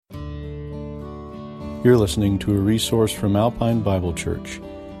You're listening to a resource from Alpine Bible Church.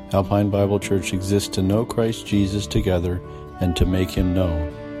 Alpine Bible Church exists to know Christ Jesus together and to make Him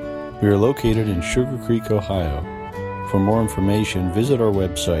known. We are located in Sugar Creek, Ohio. For more information, visit our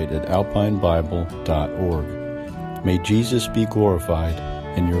website at alpinebible.org. May Jesus be glorified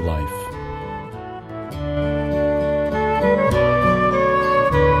in your life.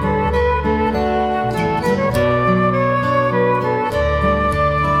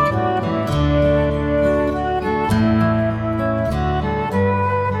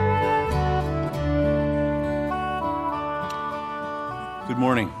 Good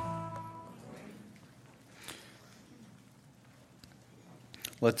morning.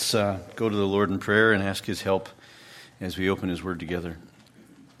 Let's go to the Lord in prayer and ask His help as we open His Word together.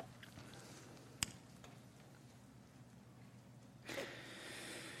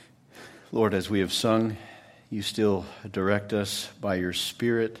 Lord, as we have sung, You still direct us by Your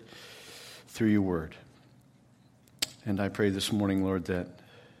Spirit through Your Word. And I pray this morning, Lord, that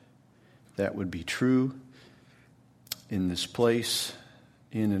that would be true in this place,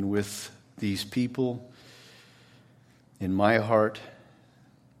 in and with these people, in my heart,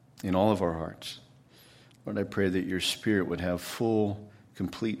 in all of our hearts. Lord, I pray that Your Spirit would have full,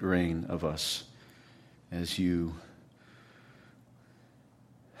 complete reign of us as You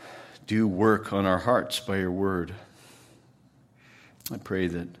do work on our hearts by Your Word. I pray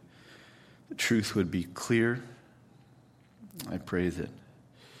that the truth would be clear. I pray that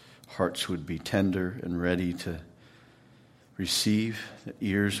hearts would be tender and ready to receive, that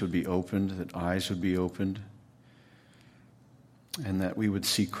ears would be opened, that eyes would be opened, and that we would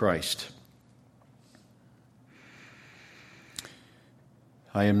see Christ.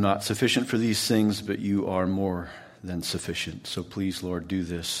 I am not sufficient for these things, but You are more than sufficient. So please, Lord, do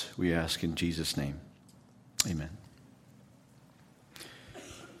this, we ask in Jesus' name. Amen.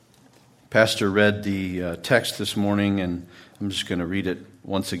 Pastor read the text this morning, and I'm just going to read it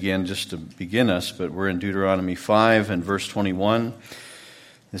once again just to begin us, but we're in Deuteronomy 5 and verse 21.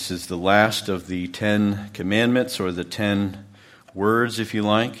 This is the last of the 10 commandments, or the 10 words, if you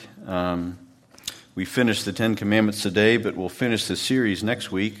like. We finished the 10 commandments today, but we'll finish the series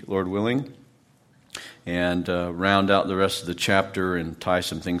next week, Lord willing, and round out the rest of the chapter and tie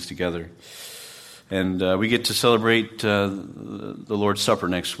some things together. And we get to celebrate the Lord's Supper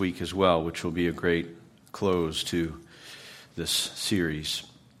next week as well, which will be a great close to this series.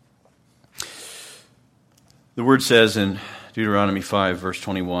 The word says in Deuteronomy 5, verse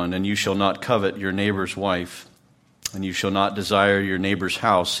 21, "And you shall not covet your neighbor's wife, and you shall not desire your neighbor's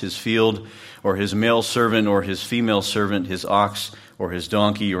house, his field, or his male servant, or his female servant, his ox, or his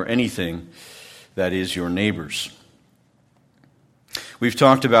donkey, or anything that is your neighbor's." We've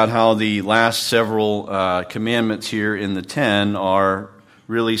talked about how the last several commandments here in the 10 are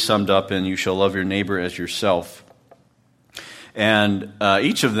really summed up in "you shall love your neighbor as yourself." And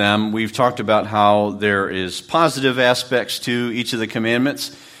each of them, we've talked about how there is positive aspects to each of the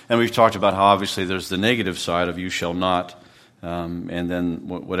commandments, and we've talked about how obviously there's the negative side of "you shall not," and then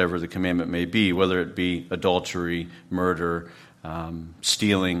whatever the commandment may be, whether it be adultery, murder,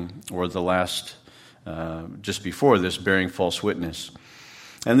 stealing, or the last, just before this, bearing false witness.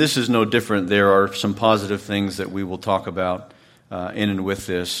 And this is no different. There are some positive things that we will talk about in and with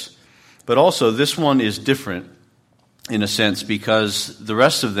this. But also, this one is different in a sense because the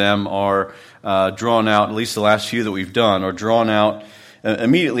rest of them are drawn out, at least the last few that we've done, are drawn out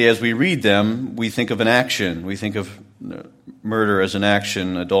immediately as we read them. We think of an action. We think of murder as an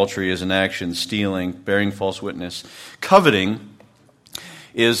action, adultery as an action, stealing, bearing false witness. Coveting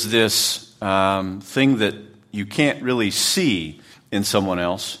is this thing that you can't really see in someone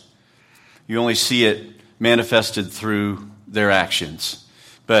else. You only see it manifested through their actions.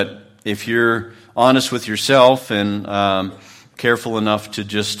 But if you're honest with yourself and careful enough to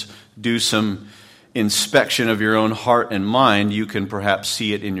just do some inspection of your own heart and mind, you can perhaps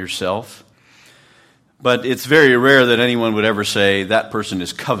see it in yourself. But it's very rare that anyone would ever say that person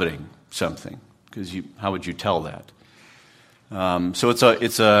is coveting something, because how would you tell that? So it's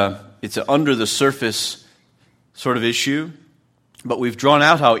a under the surface sort of issue. But we've drawn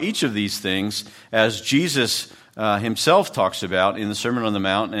out how each of these things, as Jesus himself talks about in the Sermon on the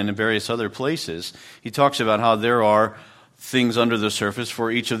Mount and in various other places, he talks about how there are things under the surface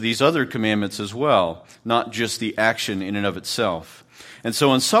for each of these other commandments as well, not just the action in and of itself. And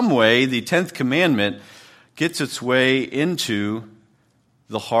so in some way, the 10th commandment gets its way into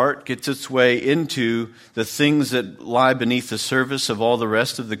the heart, gets its way into the things that lie beneath the surface of all the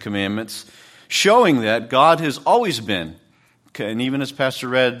rest of the commandments, showing that God has always been, and even as Pastor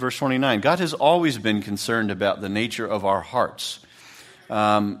read verse 29, God has always been concerned about the nature of our hearts.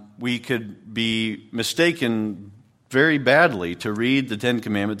 we could be mistaken very badly to read the Ten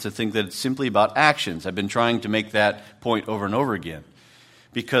Commandments and think that it's simply about actions. I've been trying to make that point over and over again.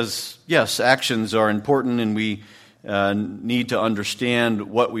 Because, yes, actions are important, and we need to understand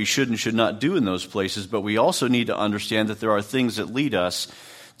what we should and should not do in those places, but we also need to understand that there are things that lead us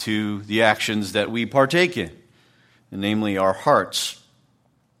to the actions that we partake in, and namely our hearts,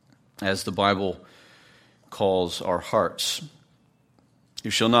 as the Bible calls our hearts. You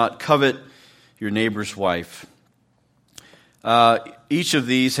shall not covet your neighbor's wife. Each of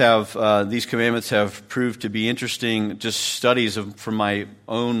these commandments have proved to be interesting, just studies from my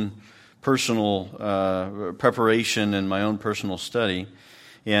own personal preparation and my own personal study.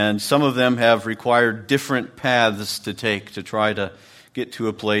 And some of them have required different paths to take to try to get to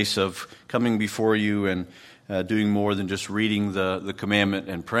a place of coming before you and doing more than just reading the commandment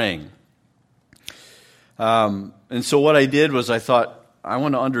and praying. And so what I did was I thought, I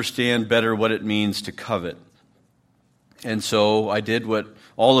want to understand better what it means to covet. And so I did what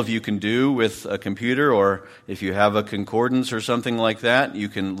all of you can do with a computer, or if you have a concordance or something like that, you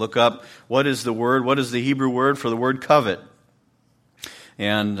can look up what is the Hebrew word for the word covet.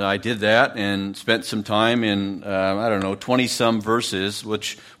 And I did that and spent some time in, 20-some verses,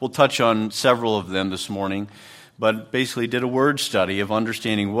 which we'll touch on several of them this morning, but basically did a word study of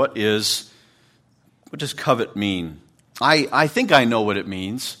understanding what does covet mean? I think I know what it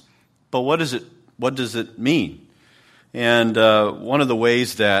means, but what does it mean? And one of the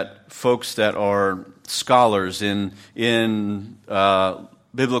ways that folks that are scholars in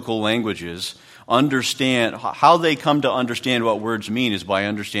biblical languages understand, how they come to understand what words mean is by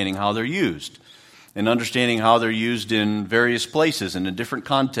understanding how they're used. And understanding how they're used in various places and in different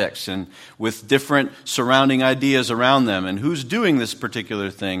contexts and with different surrounding ideas around them, and who's doing this particular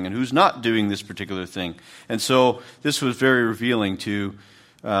thing and who's not doing this particular thing. And so this was very revealing to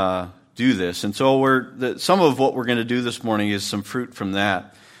do this. And so some of what we're going to do this morning is some fruit from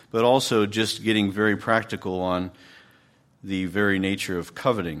that, but also just getting very practical on the very nature of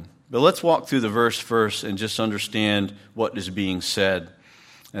coveting. But let's walk through the verse first and just understand what is being said,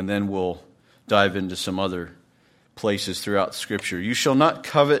 and then we'll dive into some other places throughout Scripture. You shall not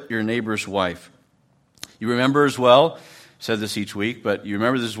covet your neighbor's wife. You remember as well, said this each week, but you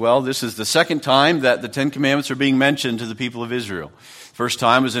remember this as well, this is the second time that the Ten Commandments are being mentioned to the people of Israel. First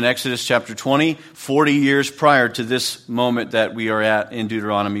time was in Exodus chapter 20, 40 years prior to this moment that we are at in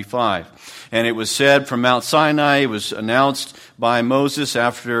Deuteronomy 5. And it was said from Mount Sinai, it was announced by Moses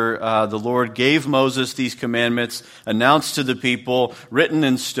after the Lord gave Moses these commandments, announced to the people, written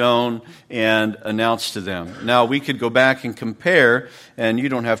in stone, and announced to them. Now, we could go back and compare, and you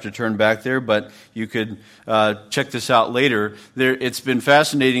don't have to turn back there, but you could check this out later. It's been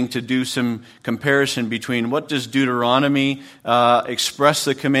fascinating to do some comparison between what does Deuteronomy express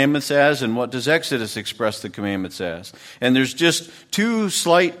the commandments as, and what does Exodus express the commandments as. And there's just two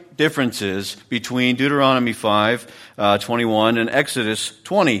slight differences between Deuteronomy 5:21 and Exodus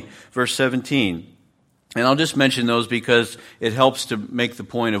 20, verse 17. And I'll just mention those because it helps to make the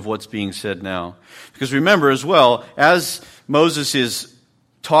point of what's being said now. Because remember as well, as Moses is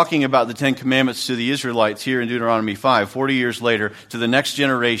talking about the Ten Commandments to the Israelites here in Deuteronomy 5, 40 years later, to the next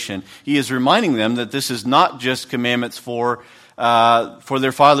generation, he is reminding them that this is not just commandments for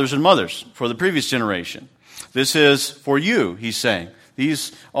their fathers and mothers, for the previous generation. This is for you, he's saying.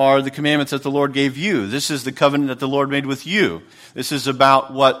 These are the commandments that the Lord gave you. This is the covenant that the Lord made with you. This is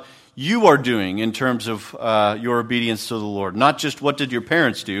about what you are doing in terms of your obedience to the Lord. Not just what did your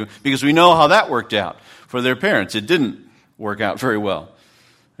parents do, because we know how that worked out for their parents. It didn't work out very well.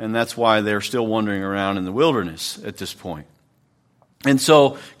 And that's why they're still wandering around in the wilderness at this point. And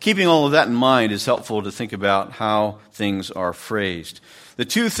so keeping all of that in mind is helpful to think about how things are phrased. The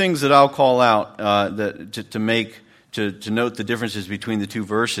two things that I'll call out to note the differences between the two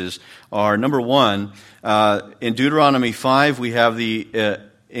verses are, number one, in Deuteronomy 5, we have the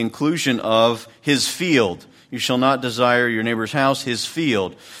inclusion of his field. You shall not desire your neighbor's house, his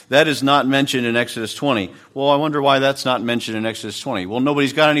field. That is not mentioned in Exodus 20. Well, I wonder why that's not mentioned in Exodus 20. Well,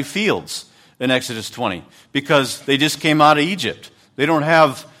 nobody's got any fields in Exodus 20 because they just came out of Egypt. They don't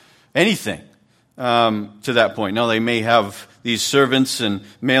have anything to that point. Now, they may have these servants and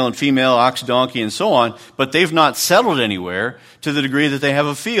male and female, ox, donkey, and so on, but they've not settled anywhere to the degree that they have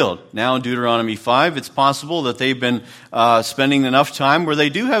a field. Now in Deuteronomy 5, it's possible that they've been spending enough time where they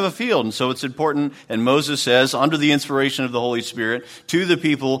do have a field. And so it's important, and Moses says, under the inspiration of the Holy Spirit, to the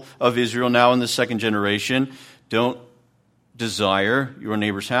people of Israel now in the second generation, don't desire your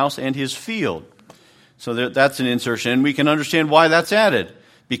neighbor's house and his field. So that's an insertion, and we can understand why that's added.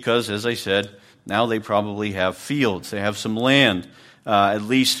 Because, as I said, now they probably have fields. They have some land at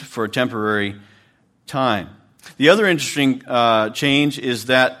least for a temporary time. The other interesting change is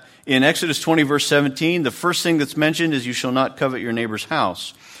that in Exodus 20, verse 17, the first thing that's mentioned is you shall not covet your neighbor's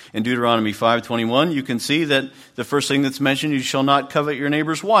house. In Deuteronomy 5:21, you can see that the first thing that's mentioned, you shall not covet your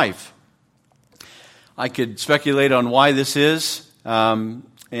neighbor's wife. I could speculate on why this is, and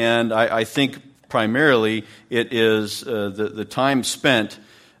I think primarily it is the time spent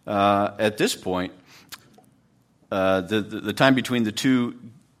at this point, the time between the two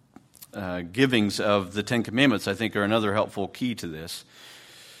givings of the Ten Commandments, I think, are another helpful key to this.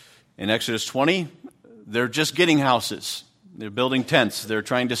 In Exodus 20, they're just getting houses. They're building tents. They're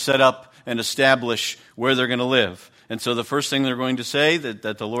trying to set up and establish where they're going to live. And so the first thing they're going to say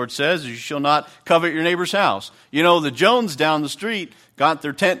that the Lord says is, you shall not covet your neighbor's house. You know, the Jones down the street got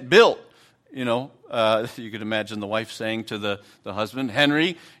their tent built. You know, you could imagine the wife saying to the husband,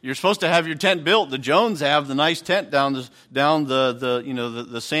 Henry, you're supposed to have your tent built. The Jones have the nice tent down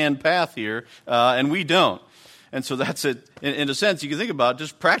the sand path here, and we don't. And so that's it. In a sense, you can think about it,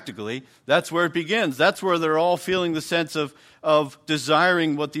 just practically, that's where it begins. That's where they're all feeling the sense of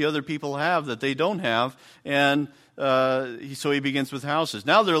desiring what the other people have that they don't have. And so he begins with houses.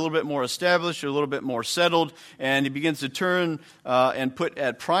 Now they're a little bit more established, they're a little bit more settled, and he begins to turn and put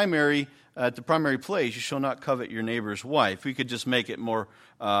at the primary place, you shall not covet your neighbor's wife. We could just make it more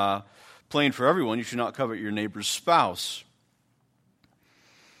plain for everyone. You should not covet your neighbor's spouse.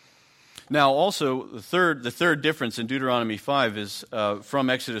 Now, also, the third difference in Deuteronomy 5 is from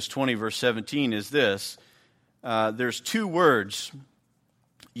Exodus 20, verse 17, is this. There's two words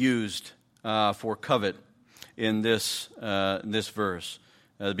used for covet in this verse.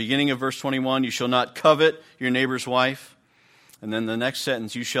 The beginning of verse 21, you shall not covet your neighbor's wife. And then the next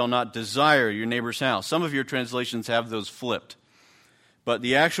sentence, you shall not desire your neighbor's house. Some of your translations have those flipped. But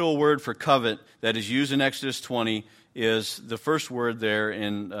the actual word for covet that is used in Exodus 20 is the first word there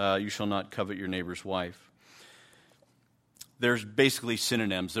in you shall not covet your neighbor's wife. There's basically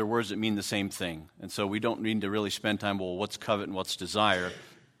synonyms. They're words that mean the same thing. And so we don't need to really spend time, well, what's covet and what's desire?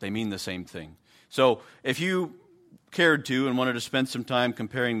 They mean the same thing. So if you cared to and wanted to spend some time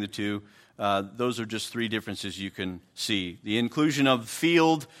comparing the two, those are just three differences you can see. The inclusion of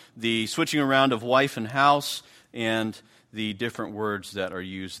field, the switching around of wife and house, and the different words that are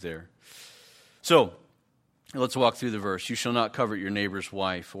used there. So, let's walk through the verse. You shall not covet your neighbor's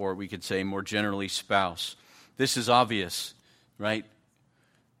wife, or we could say more generally spouse. This is obvious, right?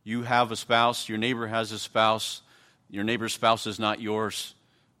 You have a spouse, your neighbor has a spouse, your neighbor's spouse is not yours,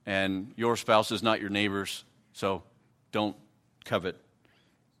 and your spouse is not your neighbor's, so don't covet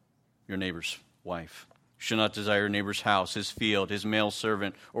your neighbor's wife. You shall not desire your neighbor's house, his field, his male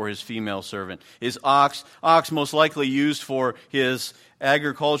servant, or his female servant. His ox most likely used for his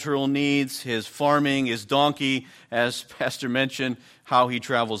agricultural needs, his farming, his donkey, as Pastor mentioned, how he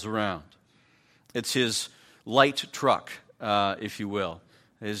travels around. It's his light truck, if you will,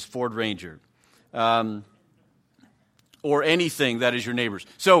 his Ford Ranger, or anything that is your neighbor's.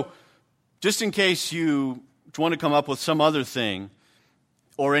 So, just in case you want to come up with some other thing,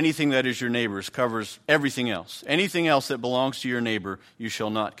 or anything that is your neighbor's, covers everything else. Anything else that belongs to your neighbor, you shall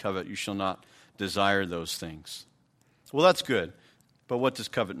not covet. You shall not desire those things. Well, that's good. But what does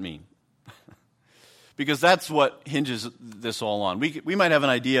covet mean? Because that's what hinges this all on. We might have an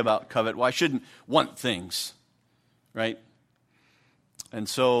idea about covet. Well, I shouldn't want things, right? And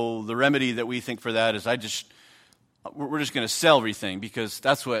so the remedy that we think for that is we're just going to sell everything, because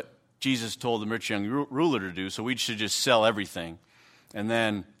that's what Jesus told the rich young ruler to do. So we should just sell everything. And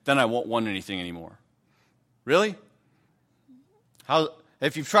then I won't want anything anymore. Really?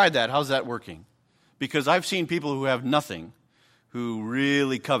 If you've tried that, how's that working? Because I've seen people who have nothing who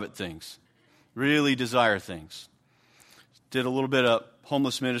really covet things, really desire things. Did a little bit of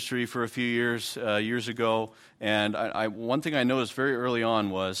homeless ministry for a few years ago, and one thing I noticed very early on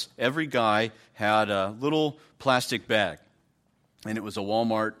was every guy had a little plastic bag, and it was a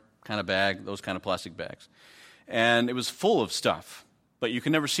Walmart kind of bag, those kind of plastic bags. And it was full of stuff, but you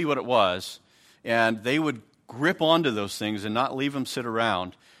could never see what it was, and they would grip onto those things and not leave them sit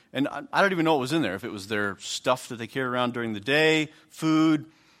around. And I don't even know what was in there, if it was their stuff that they carried around during the day, food,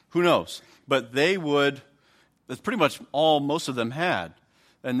 who knows. But they would, that's pretty much all most of them had,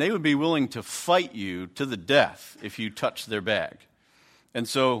 and they would be willing to fight you to the death if you touched their bag. And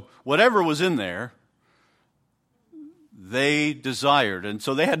so whatever was in there, they desired. And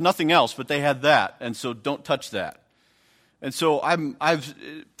so they had nothing else, but they had that. And so don't touch that. And so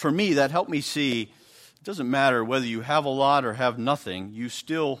for me, that helped me see, it doesn't matter whether you have a lot or have nothing, you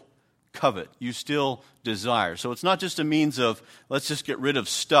still covet, you still desire. So it's not just a means of, let's just get rid of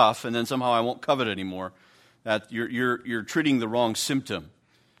stuff and then somehow I won't covet anymore. That you're treating the wrong symptom.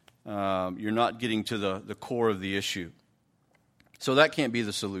 You're not getting to the core of the issue. So that can't be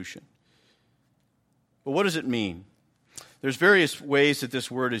the solution. But what does it mean? There's various ways that this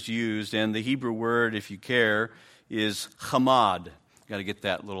word is used, and the Hebrew word, if you care, is chamad. Got to get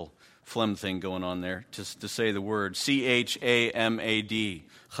that little phlegm thing going on there to say the word. C-H-A-M-A-D,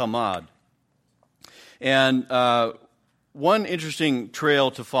 chamad. And one interesting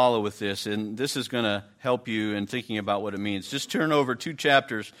trail to follow with this, and this is going to help you in thinking about what it means. Just turn over 2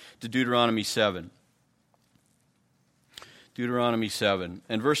 chapters to Deuteronomy 7. Deuteronomy 7.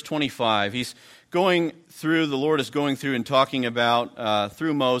 And verse 25, the Lord is going through and talking about,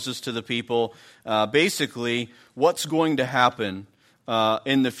 through Moses to the people, basically what's going to happen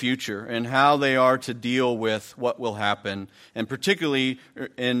in the future and how they are to deal with what will happen, and particularly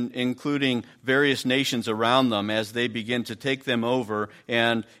including various nations around them as they begin to take them over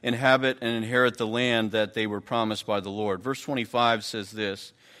and inhabit and inherit the land that they were promised by the Lord. Verse 25 says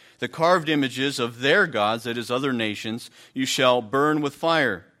this, "The carved images of their gods, that is other nations, you shall burn with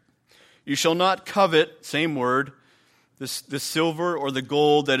fire. You shall not covet," same word, "the silver or the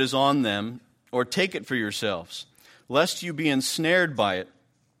gold that is on them, or take it for yourselves, lest you be ensnared by it,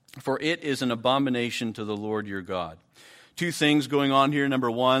 for it is an abomination to the Lord your God." 2 things going on here.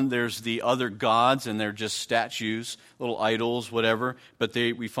 Number 1, there's the other gods, and they're just statues, little idols, whatever, but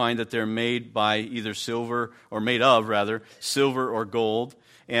we find that they're made by either silver, or made of, rather, silver or gold.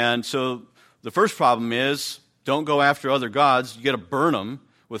 And so the first problem is, don't go after other gods. You got to burn them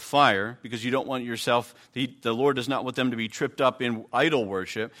with fire, because you don't want yourself, the Lord does not want them to be tripped up in idol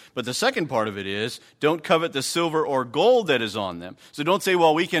worship. But the second part of it is, don't covet the silver or gold that is on them. So don't say,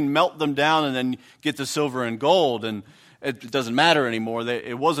 well, we can melt them down and then get the silver and gold, and it doesn't matter anymore.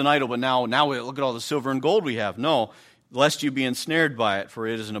 It was an idol, but now look at all the silver and gold we have. No, lest you be ensnared by it, for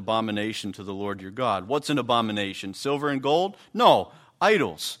it is an abomination to the Lord your God. What's an abomination? Silver and gold? No,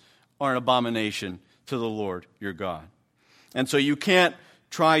 idols are an abomination to the Lord your God. And so you can't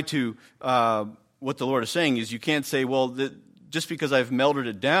try to, what the Lord is saying is, you can't say, well, just because I've melted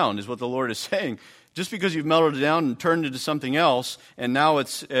it down, is what the Lord is saying. Just because you've melted it down and turned it into something else, and now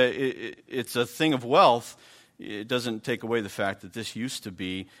it's a thing of wealth, it doesn't take away the fact that this used to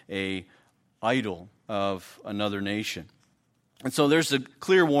be a idol of another nation. And so there's a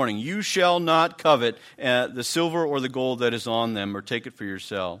clear warning. You shall not covet the silver or the gold that is on them, or take it for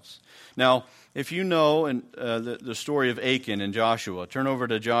yourselves. Now, if you know the story of Achan and Joshua, turn over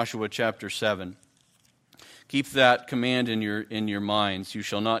to Joshua chapter 7. Keep that command in your minds. You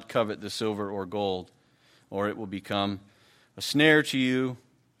shall not covet the silver or gold, or it will become a snare to you.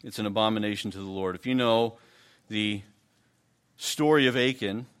 It's an abomination to the Lord. If you know the story of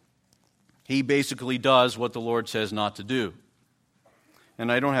Achan, he basically does what the Lord says not to do.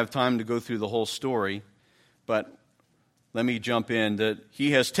 And I don't have time to go through the whole story, but let me jump in, that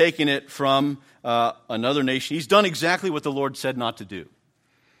he has taken it from another nation. He's done exactly what the Lord said not to do.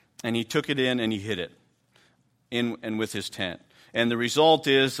 And he took it in and he hid it in with his tent. And the result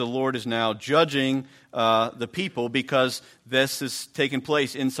is the Lord is now judging the people, because this is taking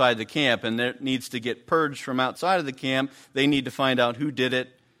place inside the camp, and it needs to get purged from outside of the camp. They need to find out who did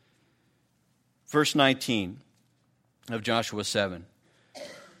it. Verse 19 of Joshua 7.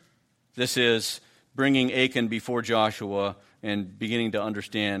 This is bringing Achan before Joshua and beginning to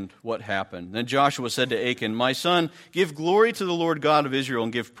understand what happened. Then Joshua said to Achan, "My son, give glory to the Lord God of Israel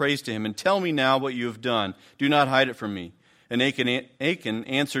and give praise to him, and tell me now what you have done. Do not hide it from me." And Achan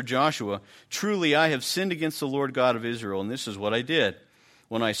answered Joshua, "Truly I have sinned against the Lord God of Israel, and this is what I did.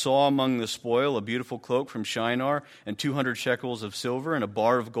 When I saw among the spoil a beautiful cloak from Shinar, and 200 shekels of silver, and a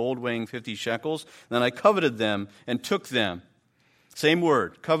bar of gold weighing 50 shekels, then I coveted them and took them." Same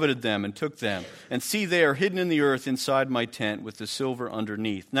word, coveted them and took them. "And see, they are hidden in the earth inside my tent with the silver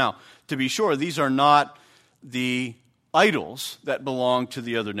underneath." Now, to be sure, these are not the idols that belong to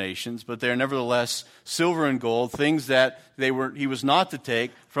the other nations, but they are nevertheless silver and gold, things that he was not to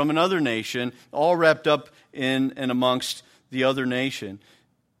take from another nation, all wrapped up in and amongst the other nation.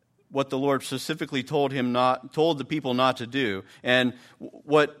 What the Lord specifically told the people not to do. And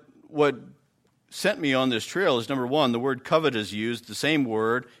what sent me on this trail is, number 1, the word covet is used. The same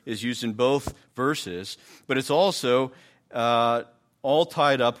word is used in both verses, but it's also all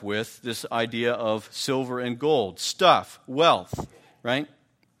tied up with this idea of silver and gold, stuff, wealth, right?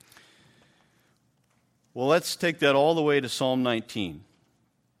 Well, let's take that all the way to Psalm 19.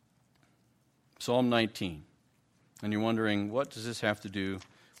 Psalm 19. And you're wondering, what does this have to do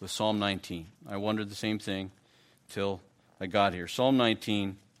with Psalm 19? I wondered the same thing until I got here. Psalm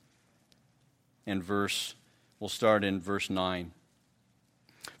 19 and we'll start in verse 9.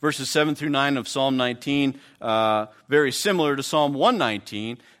 Verses 7 through 9 of Psalm 19, very similar to Psalm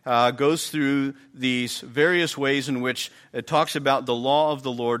 119, goes through these various ways in which it talks about the law of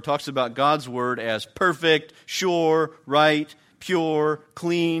the Lord, talks about God's word as perfect, sure, right, pure,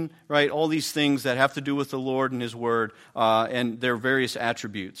 clean, right? All these things that have to do with the Lord and His word and their various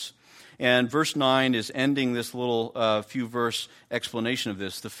attributes. And verse 9 is ending this little few verse explanation of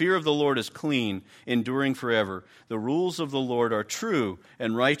this. The fear of the Lord is clean, enduring forever. The rules of the Lord are true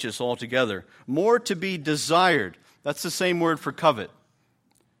and righteous altogether. More to be desired. That's the same word for covet.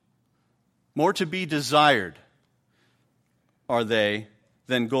 More to be desired are they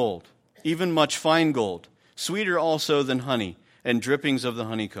than gold, even much fine gold. Sweeter also than honey and drippings of the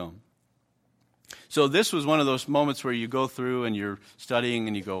honeycomb. So this was one of those moments where you go through and you're studying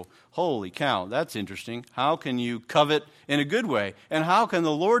and you go, holy cow, that's interesting. How can you covet in a good way? And how can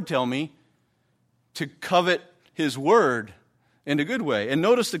the Lord tell me to covet His word in a good way? And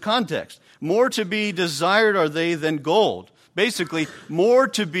notice the context. More to be desired are they than gold. Basically, more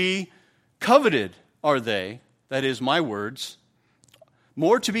to be coveted are they, that is my words,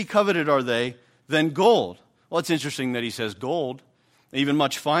 more to be coveted are they than gold. Well, it's interesting that he says gold, even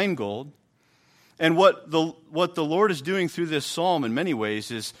much fine gold. And what the Lord is doing through this psalm in many ways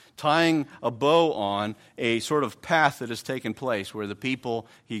is tying a bow on a sort of path that has taken place where the people,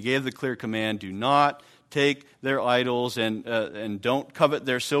 He gave the clear command, do not take their idols and don't covet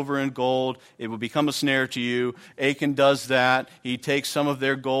their silver and gold. It will become a snare to you. Achan does that. He takes some of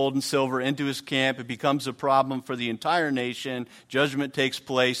their gold and silver into his camp. It becomes a problem for the entire nation. Judgment takes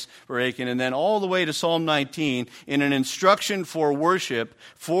place for Achan. And then all the way to Psalm 19, in an instruction for worship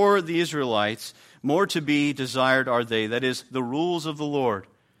for the Israelites, more to be desired are they, that is, the rules of the Lord,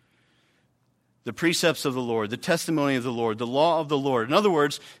 the precepts of the Lord, the testimony of the Lord, the law of the Lord. In other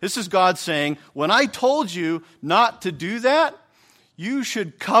words, this is God saying, when I told you not to do that, you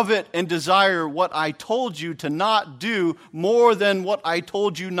should covet and desire what I told you to not do more than what I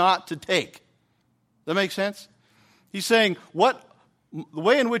told you not to take. That makes sense? He's saying, the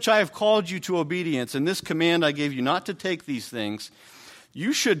way in which I have called you to obedience and this command I gave you not to take these things,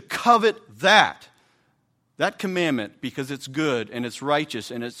 you should covet that commandment, because it's good and it's righteous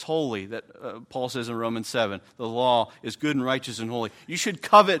and it's holy, that Paul says in Romans 7. The law is good and righteous and holy. You should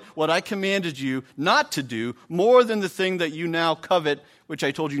covet what I commanded you not to do more than the thing that you now covet, which I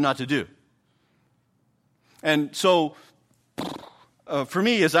told you not to do. And so, for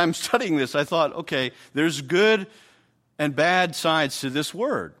me, as I'm studying this, I thought, okay, there's good and bad sides to this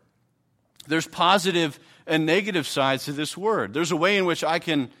word. There's positive and negative sides to this word. There's a way in which I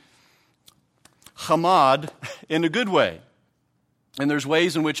can chamad in a good way. And there's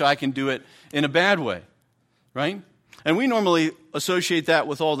ways in which I can do it in a bad way, right? And we normally associate that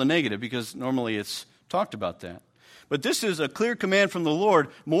with all the negative because normally it's talked about that. But this is a clear command from the Lord,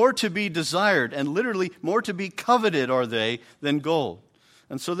 more to be desired, and literally more to be coveted are they than gold.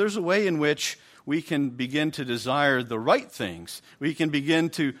 And so there's a way in which we can begin to desire the right things. We can begin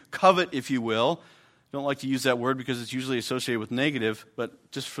to covet, if you will. I don't like to use that word because it's usually associated with negative,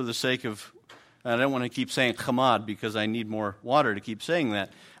 but just for the sake of, I don't want to keep saying chamad because I need more water to keep saying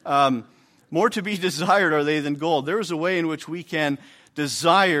that. More to be desired are they than gold. There is a way in which we can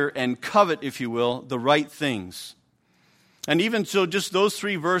desire and covet, if you will, the right things. And even so, just those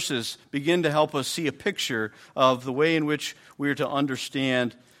 3 verses begin to help us see a picture of the way in which we are to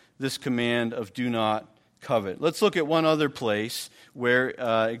understand this command of do not covet. Let's look at one other place where,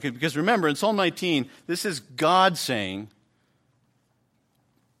 because remember, in Psalm 19, this is God saying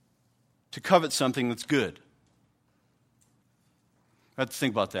to covet something that's good. I have to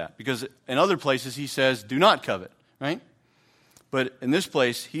think about that, because in other places he says, do not covet, right? But in this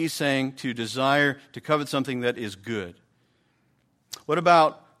place, he's saying to desire, to covet something that is good. What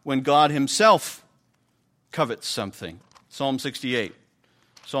about when God himself covets something? Psalm 68.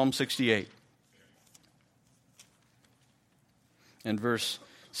 Psalm 68. And verse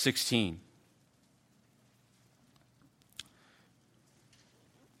 16.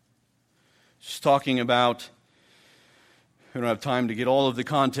 Just talking about, we don't have time to get all of the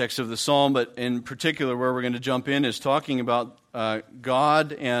context of the psalm, but in particular where we're going to jump in is talking about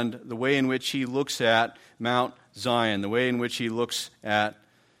God and the way in which he looks at Mount Zion, the way in which he looks at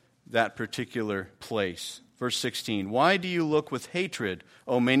that particular place. Verse 16, why do you look with hatred,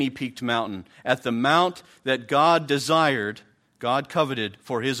 O many-peaked mountain, at the mount that God desired, God coveted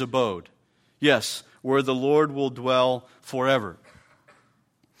for his abode? Yes, where the Lord will dwell forever.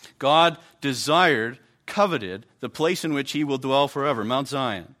 God desired, coveted, the place in which he will dwell forever. Mount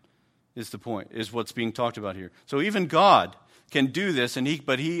Zion is the point, is what's being talked about here. So even God can do this,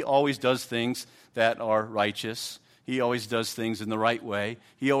 but he always does things that are righteous. He always does things in the right way.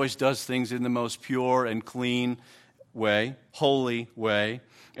 He always does things in the most pure and clean way, holy way.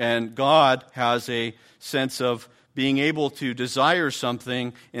 And God has a sense of being able to desire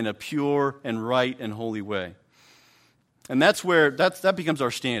something in a pure and right and holy way. And that's where that becomes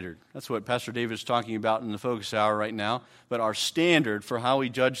our standard. That's what Pastor David is talking about in the Focus Hour right now. But our standard for how we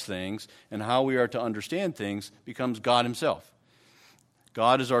judge things and how we are to understand things becomes God himself.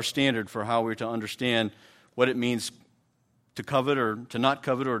 God is our standard for how we're to understand what it means to covet or to not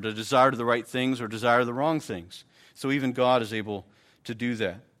covet, or to desire the right things or desire the wrong things. So even God is able to do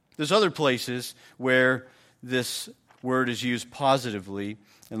that. There's other places where this word is used positively.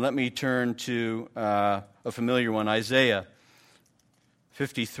 And let me turn to a familiar one, Isaiah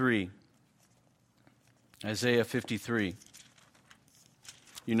 53. Isaiah 53.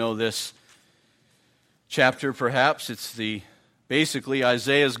 You know this chapter, perhaps. It's basically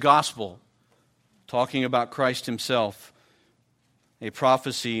Isaiah's gospel, talking about Christ himself. A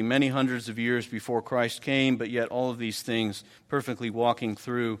prophecy many hundreds of years before Christ came, but yet all of these things perfectly walking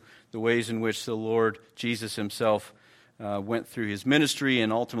through the ways in which the Lord Jesus himself went through his ministry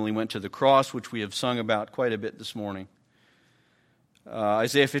and ultimately went to the cross, which we have sung about quite a bit this morning.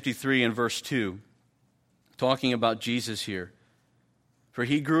 Isaiah 53 and verse 2, talking about Jesus here. For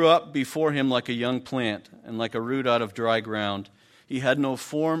he grew up before him like a young plant and like a root out of dry ground. He had no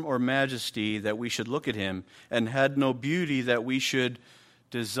form or majesty that we should look at him, and had no beauty that we should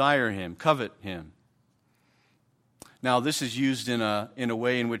desire him, covet him. Now, this is used in a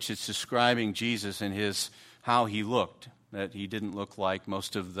way in which it's describing Jesus and how he looked, that he didn't look like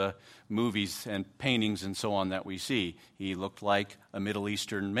most of the movies and paintings and so on that we see. He looked like a Middle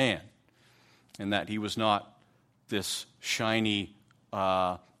Eastern man, and that he was not this shiny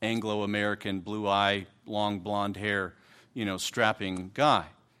Anglo-American, blue-eye, long blonde hair, strapping guy,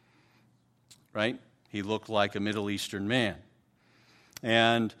 right? He looked like a Middle Eastern man.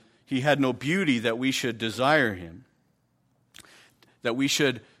 And he had no beauty that we should desire him, that we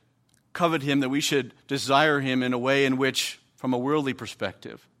should covet him, that we should desire him in a way in which, from a worldly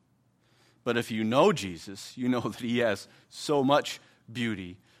perspective. But if you know Jesus, you know that he has so much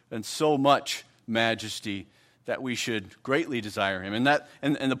beauty and so much majesty that we should greatly desire him. And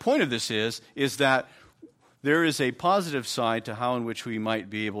the point of this is that there is a positive side to how in which we might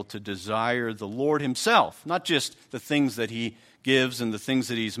be able to desire the Lord himself, not just the things that he gives and the things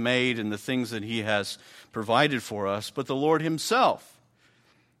that he's made and the things that he has provided for us, but the Lord himself.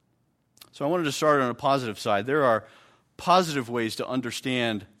 So I wanted to start on a positive side. There are positive ways to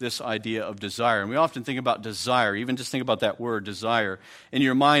understand this idea of desire. And we often think about desire, even just think about that word, desire. In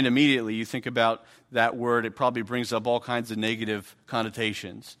your mind immediately, you think about that word, it probably brings up all kinds of negative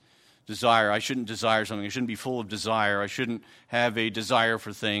connotations. Desire, I shouldn't desire something. I shouldn't be full of desire. I shouldn't have a desire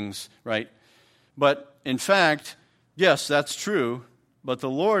for things, right? But in fact, yes, that's true. But the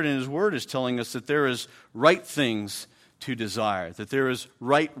Lord in his word is telling us that there is right things to desire, that there is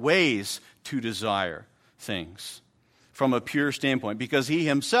right ways to desire things from a pure standpoint, because he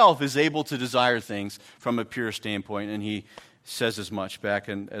himself is able to desire things from a pure standpoint, and he says as much back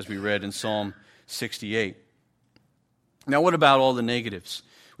as we read in Psalm 68. Now, what about all the negatives?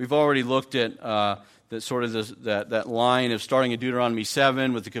 We've already looked at that line of starting in Deuteronomy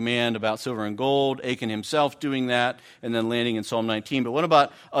 7 with the command about silver and gold, Achan himself doing that, and then landing in Psalm 19. But what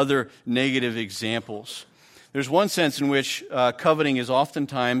about other negative examples? There's one sense in which coveting is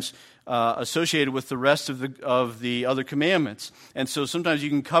oftentimes associated with the rest of the other commandments. And so sometimes you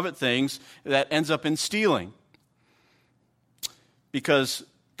can covet things that ends up in stealing, because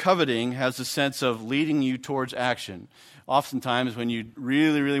coveting has a sense of leading you towards action. Oftentimes when you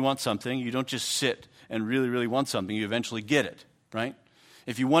really, really want something, you don't just sit and really, really want something. You eventually get it, right?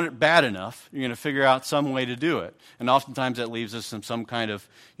 If you want it bad enough, you're going to figure out some way to do it. And oftentimes that leaves us in some kind of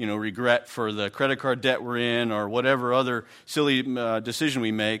regret for the credit card debt we're in, or whatever other silly decision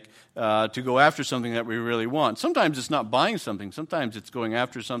we make to go after something that we really want. Sometimes it's not buying something. Sometimes it's going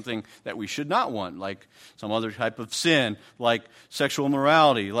after something that we should not want, like some other type of sin, like sexual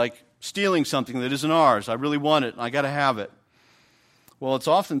immorality, like stealing something that isn't ours. I really want it, and I got to have it. Well, it's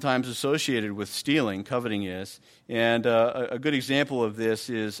oftentimes associated with stealing, coveting is. And a good example of this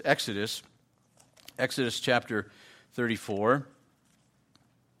is Exodus chapter 34.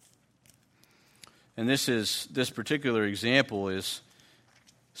 And this particular example is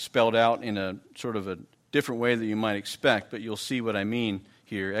spelled out in a sort of a different way that you might expect, but you'll see what I mean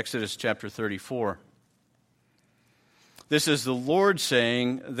here. Exodus chapter 34. This is the Lord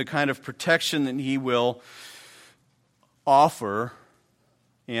saying the kind of protection that he will offer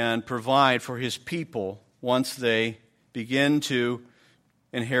and provide for his people once they begin to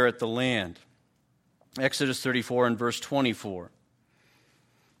inherit the land. Exodus 34 and verse 24.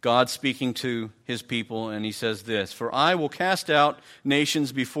 God speaking to his people, and he says this, "For I will cast out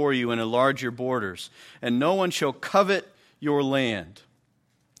nations before you and enlarge your borders, and no one shall covet your land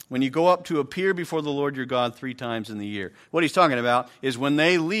when you go up to appear before the Lord your God 3 times in the year." What he's talking about is when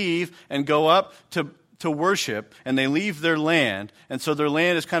they leave and go up to worship, and they leave their land, and so their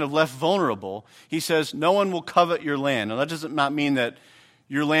land is kind of left vulnerable, he says, no one will covet your land. Now, that does not mean that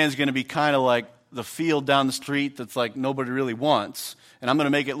your land is going to be kind of like the field down the street that's like nobody really wants, and I'm going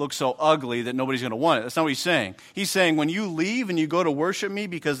to make it look so ugly that nobody's going to want it. That's not what he's saying. He's saying when you leave and you go to worship me,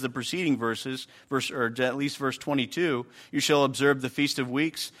 because the preceding verses, or at least verse 22, you shall observe the Feast of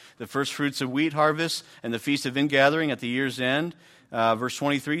Weeks, the first fruits of wheat harvest, and the Feast of Ingathering at the year's end. Verse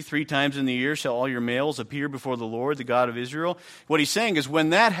 23, 3 times in the year shall all your males appear before the Lord, the God of Israel. What he's saying is when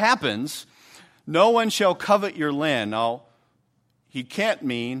that happens, no one shall covet your land. Now, he can't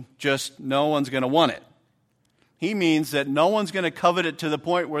mean just no one's going to want it. He means that no one's going to covet it to the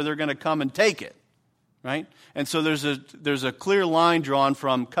point where they're going to come and take it, right? And so there's a clear line drawn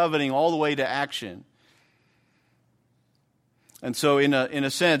from coveting all the way to action. And so in a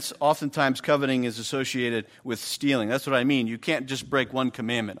sense, oftentimes coveting is associated with stealing. That's what I mean. You can't just break one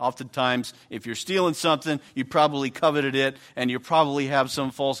commandment. Oftentimes, if you're stealing something, you probably coveted it, and you probably have some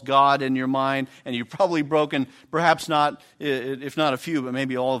false god in your mind, and you've probably broken, perhaps not, if not a few, but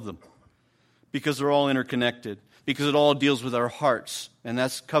maybe all of them, because they're all interconnected, because it all deals with our hearts, and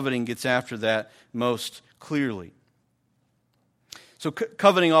that's coveting gets after that most clearly. So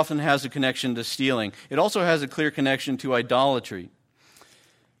coveting often has a connection to stealing. It also has a clear connection to idolatry.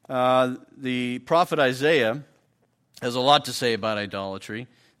 The prophet Isaiah has a lot to say about idolatry,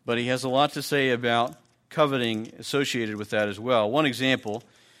 but he has a lot to say about coveting associated with that as well. One example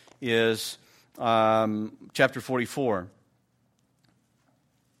is chapter 44.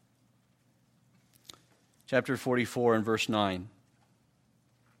 Chapter 44 and verse 9.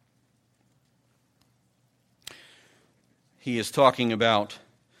 He is talking about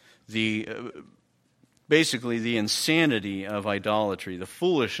basically the insanity of idolatry, the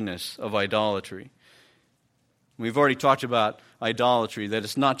foolishness of idolatry. We've already talked about idolatry, that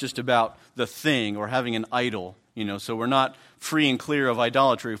it's not just about the thing or having an idol. So we're not free and clear of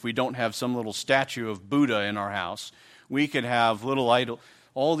idolatry if we don't have some little statue of Buddha in our house. We could have little idol.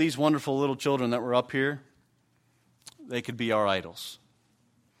 All these wonderful little children that were up here, they could be our idols.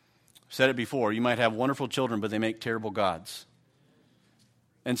 I've said it before, you might have wonderful children, but they make terrible gods.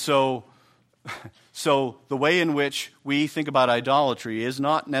 And so the way in which we think about idolatry is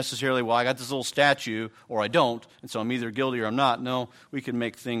not necessarily, well, I got this little statue, or I don't, and so I'm either guilty or I'm not. No, we can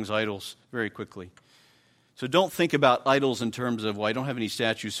make things idols very quickly. So don't think about idols in terms of, well, I don't have any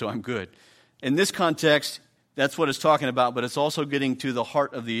statues, so I'm good. In this context, that's what it's talking about, but it's also getting to the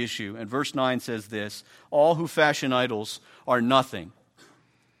heart of the issue. And verse 9 says this, "All who fashion idols are nothing,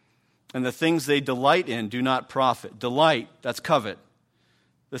 and the things they delight in do not profit." Delight, that's covet.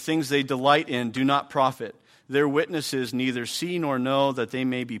 The things they delight in do not profit. Their witnesses neither see nor know, that they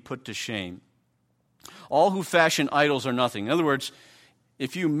may be put to shame. All who fashion idols are nothing. In other words,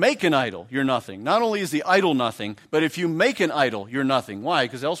 if you make an idol, you're nothing. Not only is the idol nothing, but if you make an idol, you're nothing. Why?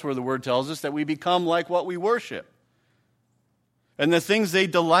 Because elsewhere the word tells us that we become like what we worship. And the things they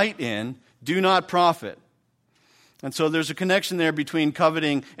delight in do not profit. And so there's a connection there between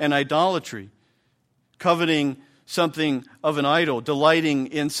coveting and idolatry. Coveting something of an idol, delighting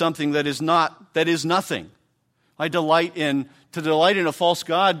in something that is nothing. To delight in a false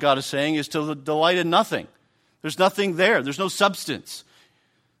god, God is saying, is to delight in nothing. There's nothing there. There's no substance.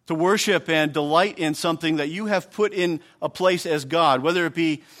 To worship and delight in something that you have put in a place as God, whether it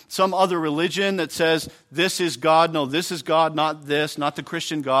be some other religion that says, this is God, no, this is God, not this, not the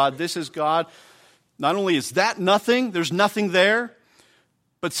Christian God, this is God. Not only is that nothing, there's nothing there,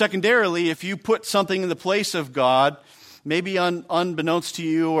 but secondarily, if you put something in the place of God, maybe unbeknownst to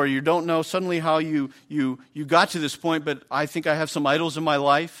you, or you don't know suddenly how you got to this point, but I think I have some idols in my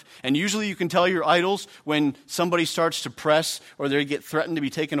life. And usually you can tell your idols when somebody starts to press or they get threatened to be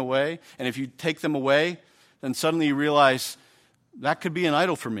taken away. And if you take them away, then suddenly you realize that could be an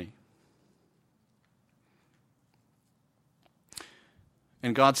idol for me.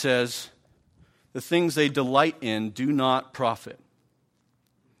 And God says, the things they delight in do not profit.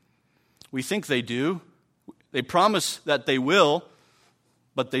 We think they do. They promise that they will,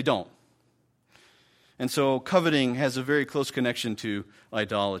 but they don't. And so coveting has a very close connection to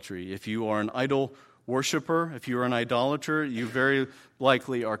idolatry. If you are an idol worshiper, if you are an idolater, you very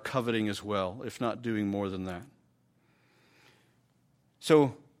likely are coveting as well, if not doing more than that.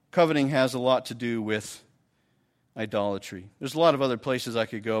 So coveting has a lot to do with idolatry. There's a lot of other places I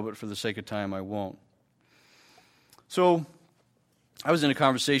could go, but for the sake of time, I won't. So I was in a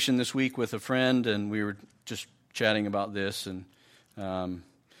conversation this week with a friend, and we were just chatting about this, and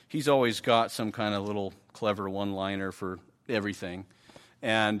he's always got some kind of little clever one-liner for everything.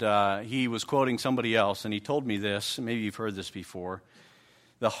 And he was quoting somebody else, and he told me this, maybe you've heard this before.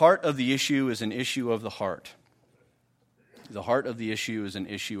 The heart of the issue is an issue of the heart. The heart of the issue is an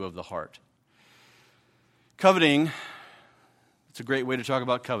issue of the heart. Coveting, it's a great way to talk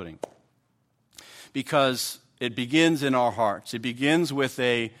about coveting, because it begins in our hearts. It begins with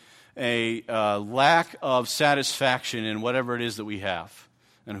a lack of satisfaction in whatever it is that we have,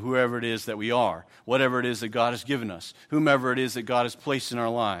 and whoever it is that we are, whatever it is that God has given us, whomever it is that God has placed in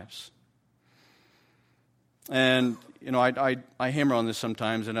our lives. And, you know, I hammer on this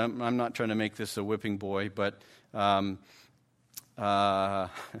sometimes, and I'm not trying to make this a whipping boy, but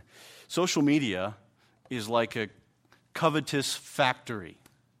social media is like a covetous factory,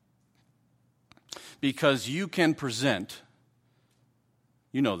 because you can present,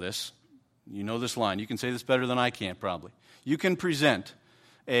 you know this line, you can say this better than I can probably. You can present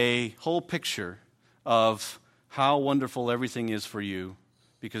a whole picture of how wonderful everything is for you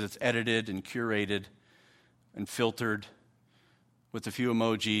because it's edited and curated and filtered with a few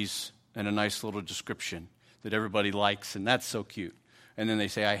emojis and a nice little description that everybody likes, and that's so cute. And then they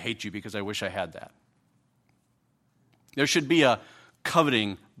say, I hate you because I wish I had that. There should be a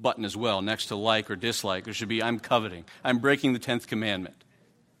coveting button as well next to like or dislike. There should be, I'm coveting. I'm breaking the 10th commandment.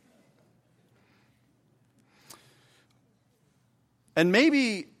 And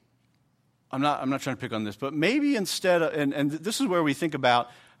maybe, I'm not trying to pick on this, but maybe instead, and this is where we think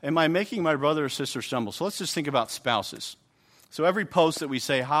about, am I making my brother or sister stumble? So let's just think about spouses. So every post that we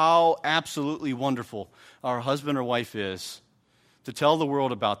say how absolutely wonderful our husband or wife is, to tell the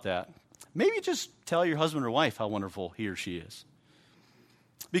world about that, maybe just tell your husband or wife how wonderful he or she is.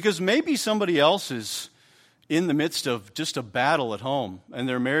 Because maybe somebody else is in the midst of just a battle at home, and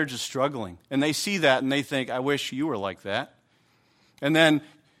their marriage is struggling, and they see that and they think, I wish you were like that. And then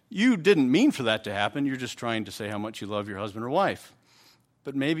you didn't mean for that to happen. You're just trying to say how much you love your husband or wife.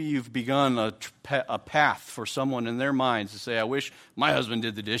 But maybe you've begun a path for someone in their minds to say, I wish my husband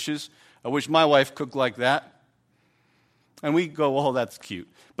did the dishes. I wish my wife cooked like that. And we go, oh, that's cute.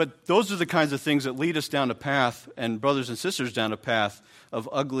 But those are the kinds of things that lead us down a path, and brothers and sisters down a path of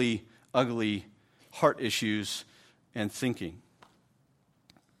ugly, ugly heart issues and thinking.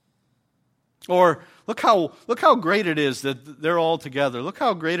 Or look how great it is that they're all together. Look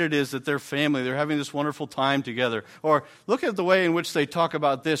how great it is that they're family. They're having this wonderful time together. Or look at the way in which they talk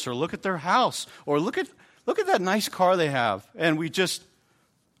about this. Or look at their house. Or look at that nice car they have. And we just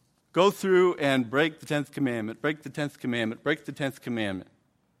go through and break the 10th commandment, break the 10th commandment, break the 10th commandment.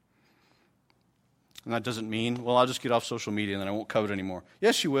 And that doesn't mean, well, I'll just get off social media and then I won't covet anymore.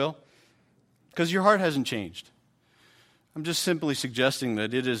 Yes, you will, because your heart hasn't changed. I'm just simply suggesting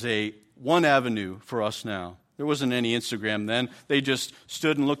that it is one avenue for us now. There wasn't any Instagram then. They just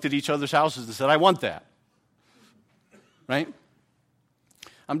stood and looked at each other's houses and said, I want that. Right?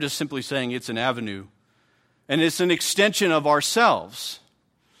 I'm just simply saying it's an avenue. And it's an extension of ourselves.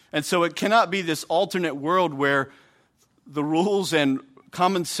 And so it cannot be this alternate world where the rules and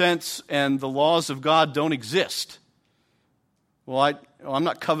common sense and the laws of God don't exist. Well, I'm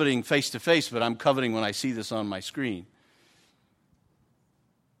not coveting face to face, but I'm coveting when I see this on my screen.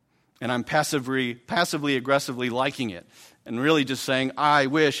 And I'm passively, aggressively liking it. And really just saying, I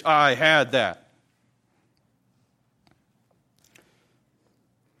wish I had that.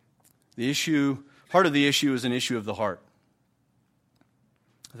 Part of the issue is an issue of the heart.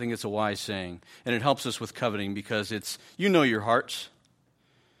 I think it's a wise saying. And it helps us with coveting because you know your hearts.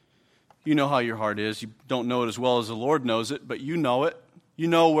 You know how your heart is. You don't know it as well as the Lord knows it, but you know it. You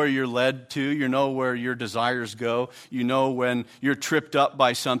know where you're led to. You know where your desires go. You know when you're tripped up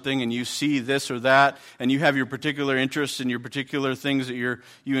by something and you see this or that, and you have your particular interests and your particular things that you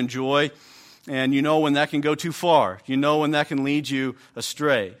enjoy, and you know when that can go too far. You know when that can lead you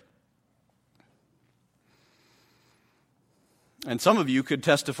astray. And some of you could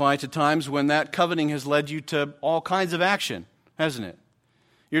testify to times when that coveting has led you to all kinds of action, hasn't it?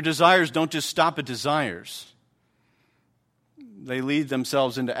 Your desires don't just stop at desires. They lead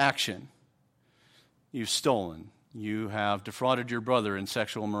themselves into action. You've stolen. You have defrauded your brother in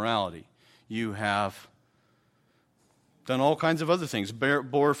sexual immorality. You have done all kinds of other things.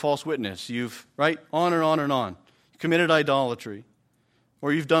 Bore false witness. You've, right? On and on and on. You committed idolatry.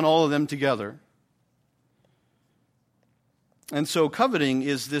 Or you've done all of them together. And so coveting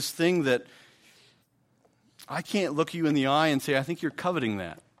is this thing that I can't look you in the eye and say, I think you're coveting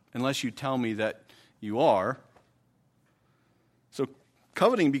that, unless you tell me that you are. So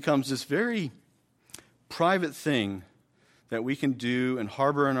coveting becomes this very private thing that we can do and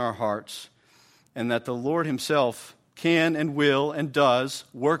harbor in our hearts, and that the Lord himself can and will and does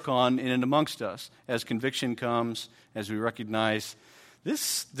work on in and amongst us as conviction comes, as we recognize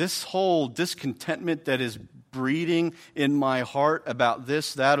this whole discontentment that is breeding in my heart about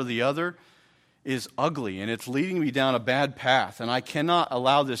this, that, or the other is ugly, and it's leading me down a bad path, and I cannot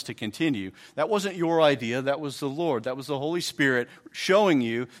allow this to continue. That wasn't your idea. That was the Lord. That was the Holy Spirit showing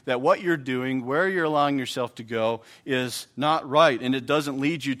you that what you're doing, where you're allowing yourself to go, is not right, and it doesn't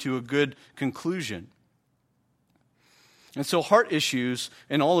lead you to a good conclusion. And so heart issues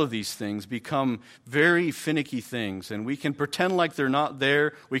and all of these things become very finicky things, and we can pretend like they're not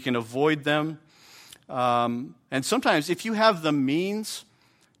there. We can avoid them. And sometimes if you have the means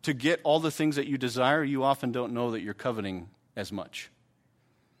to get all the things that you desire, you often don't know that you're coveting as much,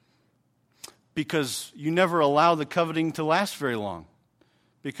 because you never allow the coveting to last very long,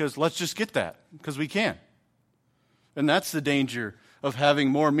 because let's just get that, because we can. And that's the danger of having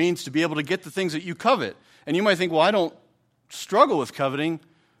more means to be able to get the things that you covet. And you might think, well, I don't struggle with coveting.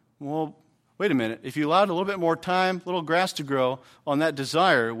 Well, wait a minute. If you allowed a little bit more time, a little grass to grow on that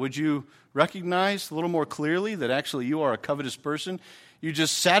desire, would you recognize a little more clearly that actually you are a covetous person? You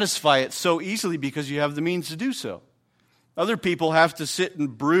just satisfy it so easily because you have the means to do so. Other people have to sit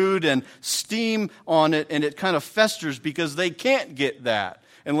and brood and steam on it, and it kind of festers because they can't get that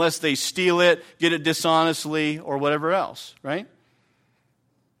unless they steal it, get it dishonestly, or whatever else, right?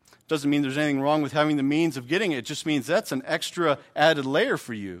 Doesn't mean there's anything wrong with having the means of getting it. It just means that's an extra added layer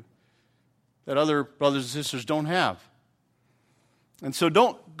for you that other brothers and sisters don't have. And so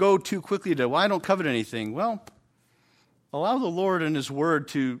don't go too quickly to, well, I don't covet anything. Well, allow the Lord and his word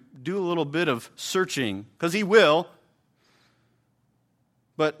to do a little bit of searching, because he will.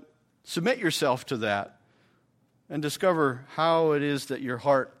 But submit yourself to that and discover how it is that your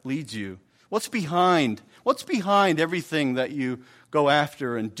heart leads you. What's behind everything that you go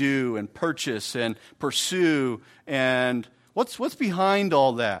after and do and purchase and pursue? And what's behind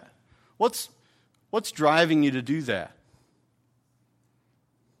all that? What's driving you to do that?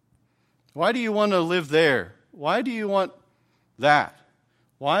 Why do you want to live there? Why do you want that?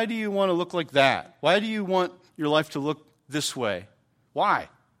 Why do you want to look like that? Why do you want your life to look this way? Why?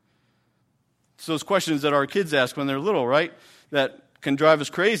 It's those questions that our kids ask when they're little, right? That can drive us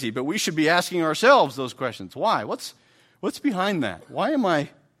crazy, but we should be asking ourselves those questions. Why? What's behind that?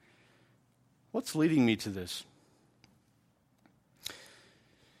 What's leading me to this?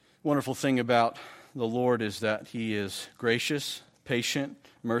 Wonderful thing about the Lord is that he is gracious, patient,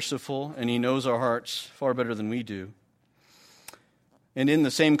 merciful, and he knows our hearts far better than we do. And in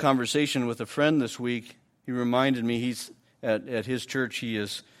the same conversation with a friend this week, he reminded me he's at his church, he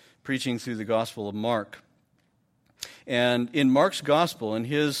is preaching through the Gospel of Mark. And in Mark's Gospel, in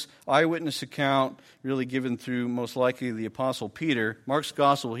his eyewitness account, really given through most likely the Apostle Peter, Mark's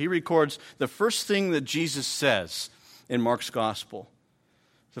Gospel, he records the first thing that Jesus says in Mark's Gospel.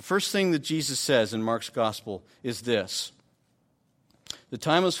 The first thing that Jesus says in Mark's Gospel is this: the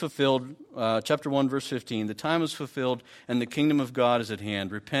time is fulfilled, chapter 1, verse 15, the time is fulfilled and the kingdom of God is at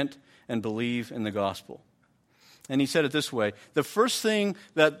hand. Repent and believe in the gospel. And he said it this way: the first thing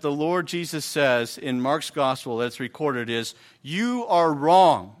that the Lord Jesus says in Mark's Gospel that's recorded is, you are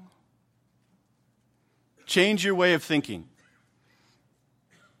wrong. Change your way of thinking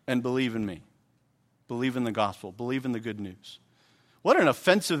and believe in me. Believe in the gospel. Believe in the good news. What an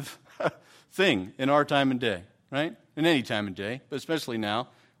offensive thing in our time and day, right? In any time and day, but especially now.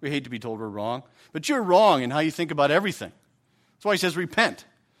 We hate to be told we're wrong. But you're wrong in how you think about everything. That's why he says repent.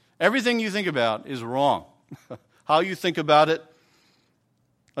 Everything you think about is wrong. How you think about it,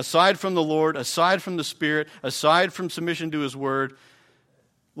 aside from the Lord, aside from the Spirit, aside from submission to his word,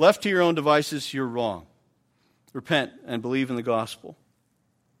 left to your own devices, you're wrong. Repent and believe in the gospel.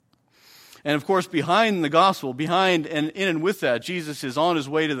 And of course, behind the gospel, behind and in and with that, Jesus is on his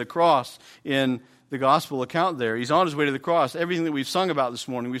way to the cross in the gospel account there. He's on his way to the cross. Everything that we've sung about this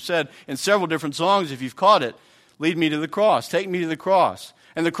morning, we've said in several different songs, if you've caught it, lead me to the cross, take me to the cross.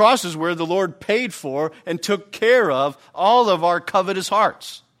 And the cross is where the Lord paid for and took care of all of our covetous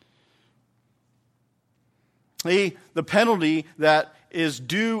hearts. The penalty that is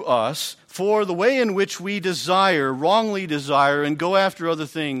due us for the way in which we desire, wrongly desire, and go after other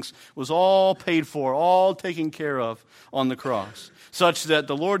things was all paid for, all taken care of on the cross. Such that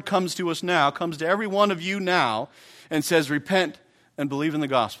the Lord comes to us now, comes to every one of you now, and says, repent and believe in the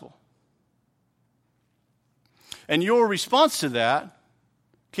gospel. And your response to that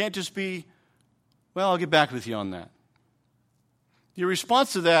can't just be, well, I'll get back with you on that. Your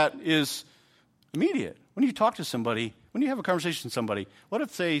response to that is immediate. When you talk to somebody, when you have a conversation with somebody, what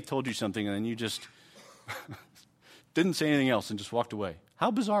if they told you something and then you just Didn't say anything else and just walked away.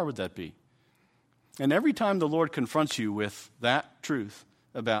 How bizarre would that be? And every time the Lord confronts you with that truth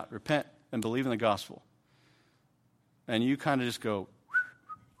about repent and believe in the gospel, and you kind of just go,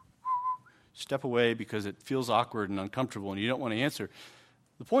 step away because it feels awkward and uncomfortable and you don't want to answer.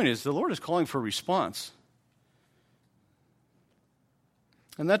 The point is, the Lord is calling for a response.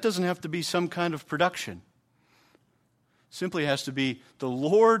 And that doesn't have to be some kind of production. Simply has to be the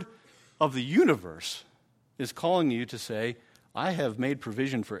Lord of the universe is calling you to say, I have made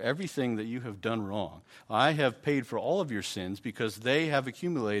provision for everything that you have done wrong. I have paid for all of your sins because they have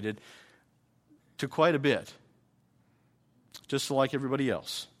accumulated to quite a bit, just like everybody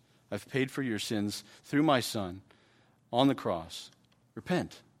else. I've paid for your sins through my Son on the cross.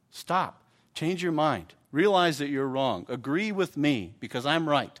 Repent. Stop. Change your mind. Realize that you're wrong. Agree with me because I'm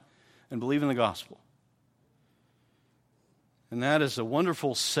right. And believe in the gospel. And that is a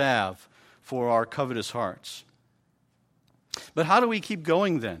wonderful salve for our covetous hearts. But how do we keep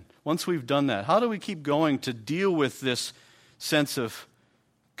going then? Once we've done that, how do we keep going to deal with this sense of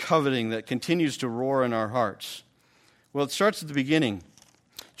coveting that continues to roar in our hearts? Well, it starts at the beginning.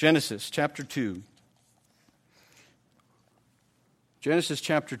 Genesis chapter 2. Genesis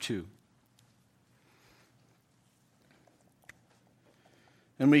chapter 2.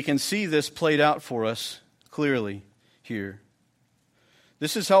 And we can see this played out for us clearly here.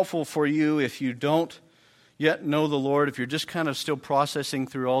 This is helpful for you if you don't yet know the Lord, if you're just kind of still processing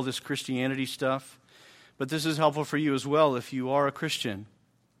through all this Christianity stuff. But this is helpful for you as well if you are a Christian.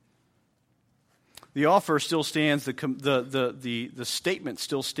 The offer still stands, the statement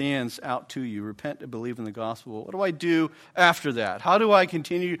still stands out to you. Repent and believe in the gospel. What do I do after that? How do I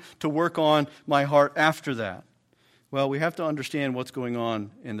continue to work on my heart after that? Well, we have to understand what's going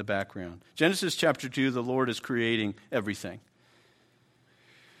on in the background. Genesis chapter 2, the Lord is creating everything.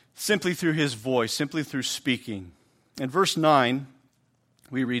 Simply through His voice, simply through speaking. In verse 9,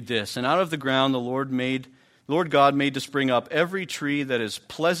 we read this, And out of the ground the Lord God made to spring up every tree that is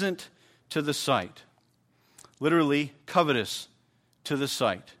pleasant to the sight, literally covetous to the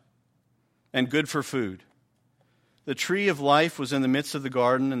sight, and good for food. The tree of life was in the midst of the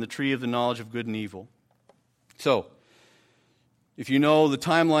garden, and the tree of the knowledge of good and evil. So, if you know the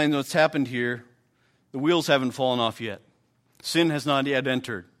timeline of what's happened here, the wheels haven't fallen off yet. Sin has not yet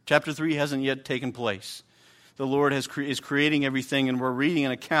entered. Chapter 3 hasn't yet taken place. The Lord is creating everything, and we're reading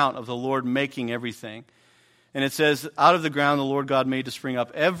an account of the Lord making everything. And it says, out of the ground the Lord God made to spring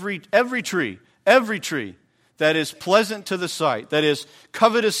up every tree that is pleasant to the sight, that is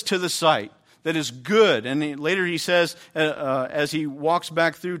covetous to the sight, that is good. And later he says, as he walks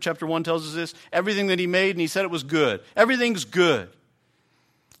back through, chapter 1 tells us this, everything that he made, and he said it was good. Everything's good.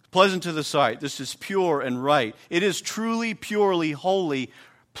 Pleasant to the sight. This is pure and right. It is truly, purely, holy,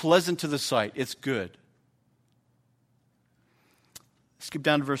 pleasant to the sight. It's good. Skip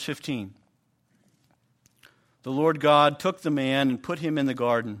down to verse 15. The Lord God took the man and put him in the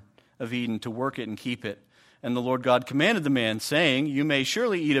garden of Eden to work it and keep it. And the Lord God commanded the man, saying, You may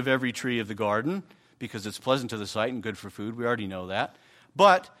surely eat of every tree of the garden, because it's pleasant to the sight and good for food. We already know that.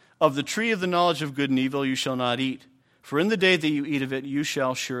 But of the tree of the knowledge of good and evil you shall not eat. For in the day that you eat of it, you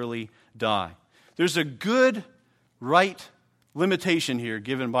shall surely die. There's a good, right limitation here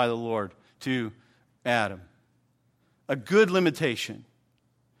given by the Lord to Adam. A good limitation.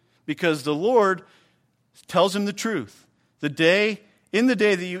 Because the Lord tells him the truth. In the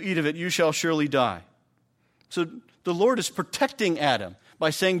day that you eat of it, you shall surely die. So the Lord is protecting Adam by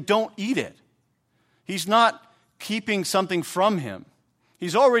saying, don't eat it. He's not keeping something from him.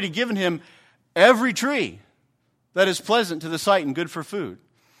 He's already given him every tree that is pleasant to the sight and good for food.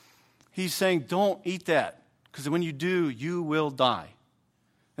 He's saying, don't eat that, because when you do, you will die.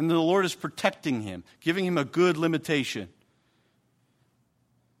 And the Lord is protecting him, giving him a good limitation.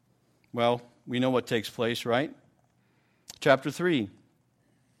 Well, we know what takes place, right? Chapter 3.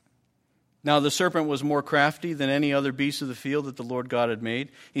 Now the serpent was more crafty than any other beast of the field that the Lord God had made.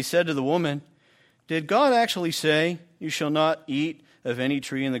 He said to the woman, Did God actually say, You shall not eat of any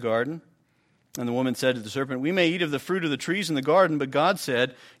tree in the garden? And the woman said to the serpent, We may eat of the fruit of the trees in the garden, but God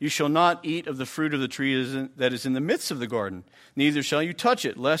said, You shall not eat of the fruit of the tree that is in the midst of the garden. Neither shall you touch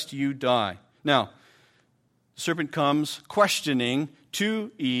it, lest you die. Now, the serpent comes questioning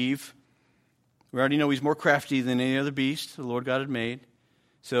to Eve. We already know he's more crafty than any other beast the Lord God had made.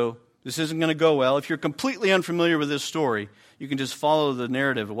 So this isn't going to go well. If you're completely unfamiliar with this story, you can just follow the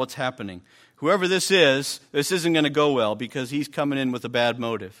narrative of what's happening. Whoever this isn't going to go well because he's coming in with a bad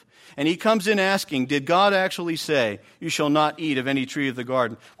motive. And he comes in asking, Did God actually say, You shall not eat of any tree of the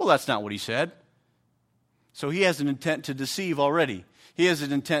garden? Well, that's not what he said. So he has an intent to deceive already. He has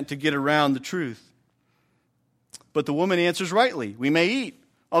an intent to get around the truth. But the woman answers rightly, we may eat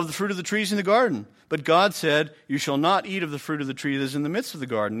of the fruit of the trees in the garden. But God said, you shall not eat of the fruit of the tree that is in the midst of the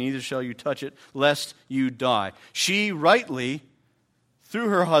garden, neither shall you touch it, lest you die. She rightly, through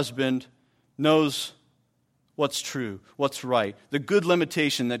her husband, knows what's true, what's right, the good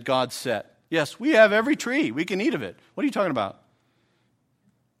limitation that God set. Yes, we have every tree. We can eat of it. What are you talking about?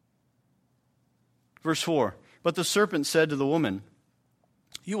 Verse 4, but the serpent said to the woman,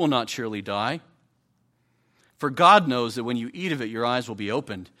 you will not surely die. For God knows that when you eat of it, your eyes will be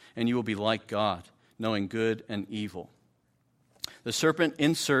opened, and you will be like God, knowing good and evil. The serpent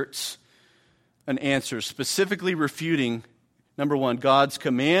inserts an answer specifically refuting, number one, God's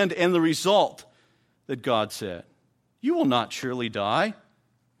command and the result that God said. You will not surely die.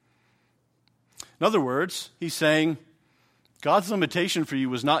 In other words, he's saying God's limitation for you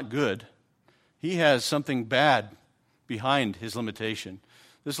was not good. He has something bad behind his limitation.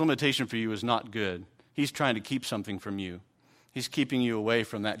 This limitation for you is not good. He's trying to keep something from you. He's keeping you away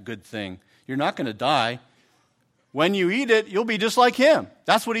from that good thing. You're not going to die. When you eat it, you'll be just like him.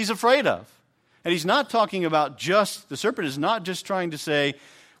 That's what he's afraid of. And he's not talking about the serpent is not just trying to say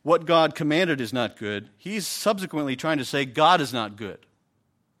what God commanded is not good. He's subsequently trying to say God is not good.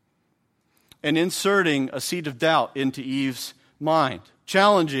 And inserting a seed of doubt into Eve's mind,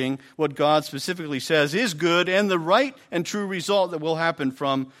 challenging what God specifically says is good and the right and true result that will happen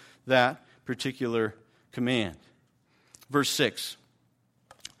from that particular command. Verse 6.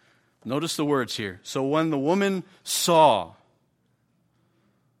 Notice the words here. So when the woman saw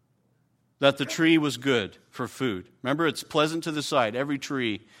that the tree was good for food. Remember, it's pleasant to the sight. Every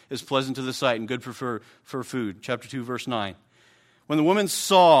tree is pleasant to the sight and good for food. Chapter 2, verse 9. When the woman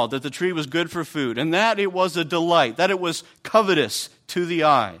saw that the tree was good for food, and that it was a delight, that it was covetous to the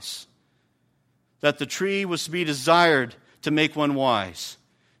eyes, that the tree was to be desired to make one wise,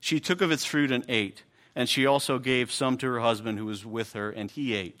 she took of its fruit and ate, and she also gave some to her husband who was with her, and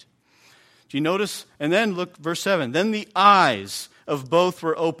he ate. Do you notice? And then look, verse 7. Then the eyes of both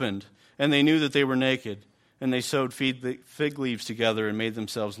were opened, and they knew that they were naked, and they sewed fig leaves together and made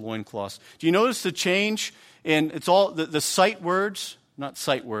themselves loincloths. Do you notice the change? And it's all the sight words, not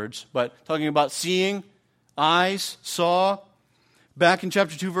sight words, but talking about seeing, eyes, saw. Back in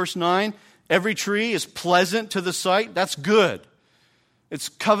chapter 2, verse 9, every tree is pleasant to the sight. That's good. It's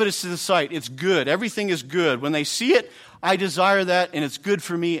covetous to the sight. It's good. Everything is good. When they see it, I desire that, and it's good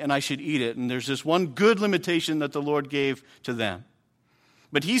for me, and I should eat it. And there's this one good limitation that the Lord gave to them.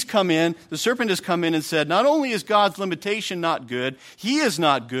 But he's come in, the serpent has come in and said, not only is God's limitation not good, he is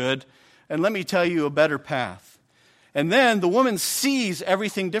not good, and let me tell you a better path. And then the woman sees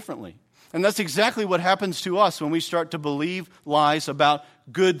everything differently. And that's exactly what happens to us when we start to believe lies about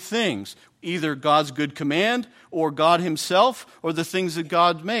good things, either God's good command or God himself or the things that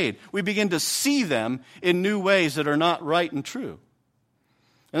God made. We begin to see them in new ways that are not right and true.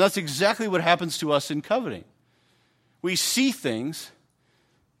 And that's exactly what happens to us in coveting. We see things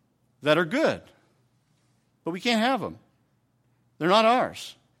that are good, but we can't have them. They're not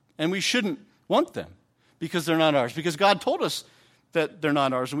ours. And we shouldn't want them because they're not ours. Because God told us that they're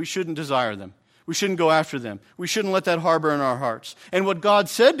not ours and we shouldn't desire them. We shouldn't go after them. We shouldn't let that harbor in our hearts. And what God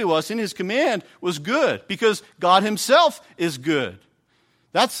said to us in his command was good because God himself is good.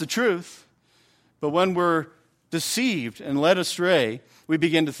 That's the truth. But when we're deceived and led astray, we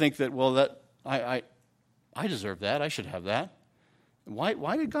begin to think that, well, that I deserve that. I should have that.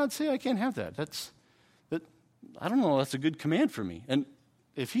 Why did God say I can't have that? I don't know. That's a good command for me. And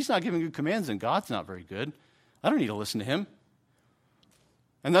if he's not giving good commands, then God's not very good. I don't need to listen to him.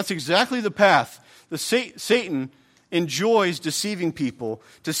 And that's exactly the path. Satan enjoys deceiving people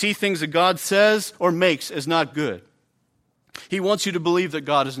to see things that God says or makes as not good. He wants you to believe that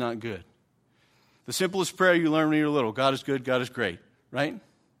God is not good. The simplest prayer you learn when you're little, God is good, God is great, right?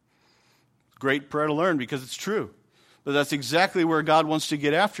 Great prayer to learn because it's true. But that's exactly where God wants to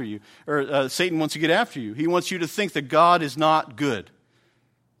get after you, or Satan wants to get after you. He wants you to think that God is not good,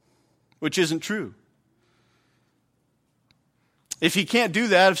 which isn't true. If he can't do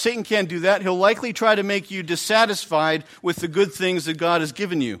that, if Satan can't do that, he'll likely try to make you dissatisfied with the good things that God has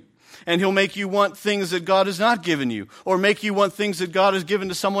given you. And he'll make you want things that God has not given you, or make you want things that God has given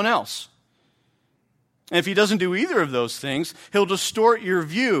to someone else. And if he doesn't do either of those things, he'll distort your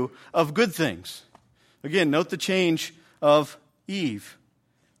view of good things. Again, note the change of Eve.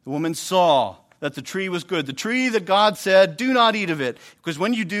 The woman saw that the tree was good. The tree that God said, do not eat of it, because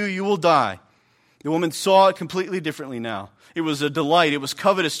when you do, you will die. The woman saw it completely differently now. It was a delight. It was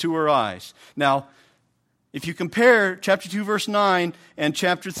covetous to her eyes. Now, if you compare chapter 2, verse 9 and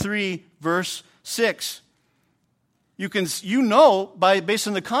chapter 3, verse 6, You know, based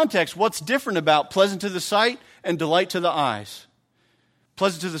on the context, what's different about pleasant to the sight and delight to the eyes.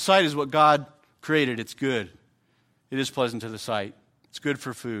 Pleasant to the sight is what God created. It's good. It is pleasant to the sight. It's good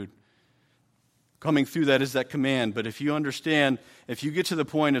for food. Coming through that is that command. But if you understand, if you get to the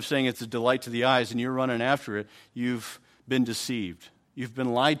point of saying it's a delight to the eyes and you're running after it, you've been deceived. You've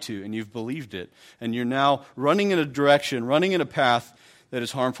been lied to and you've believed it. And you're now running in a direction, running in a path that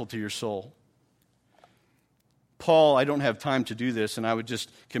is harmful to your soul. Paul, I don't have time to do this, and I would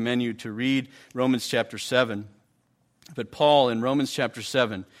just commend you to read Romans chapter 7. But Paul in Romans chapter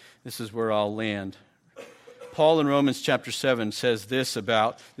 7, this is where I'll land. Paul in Romans chapter 7 says this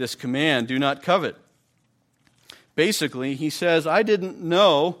about this command, do not covet. Basically, he says, I didn't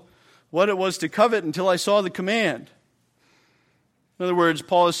know what it was to covet until I saw the command. In other words,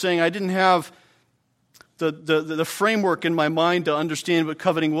 Paul is saying, I didn't have the framework in my mind to understand what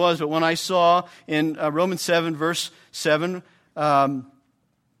coveting was, but when I saw in Romans 7, verse 7,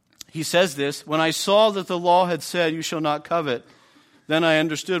 he says this, when I saw that the law had said, you shall not covet, then I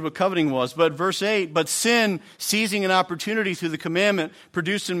understood what coveting was. But verse 8, but sin, seizing an opportunity through the commandment,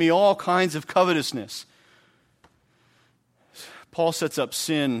 produced in me all kinds of covetousness. Paul sets up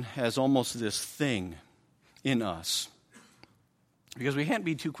sin as almost this thing in us. Because we can't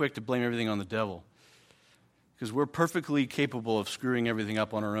be too quick to blame everything on the devil. Because we're perfectly capable of screwing everything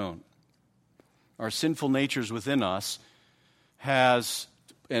up on our own. Our sinful natures within us has,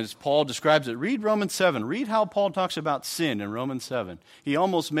 as Paul describes it, read Romans 7. Read how Paul talks about sin in Romans 7. He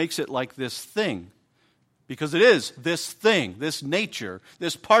almost makes it like this thing. Because it is this thing, this nature,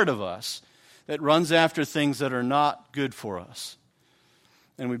 this part of us that runs after things that are not good for us.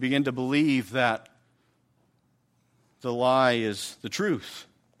 And we begin to believe that the lie is the truth.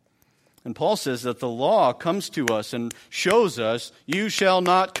 And Paul says that the law comes to us and shows us, you shall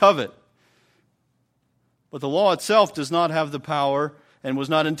not covet. But the law itself does not have the power and was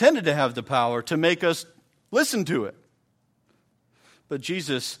not intended to have the power to make us listen to it. But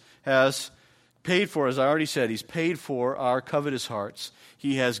Jesus has paid for, as I already said, He's paid for our covetous hearts.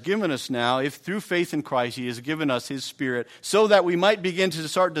 He has given us now, if through faith in Christ, He has given us His Spirit so that we might begin to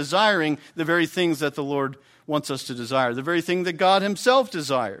start desiring the very things that the Lord wants us to desire, the very thing that God Himself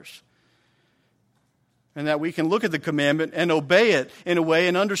desires. And that we can look at the commandment and obey it in a way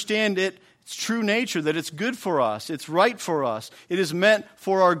and understand its true nature, that it's good for us, it's right for us, it is meant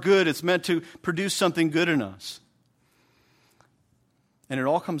for our good, it's meant to produce something good in us. And it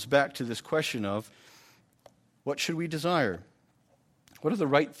all comes back to this question of, what should we desire? What are the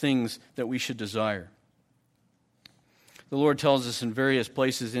right things that we should desire? The Lord tells us in various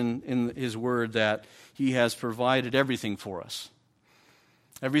places in His Word that He has provided everything for us.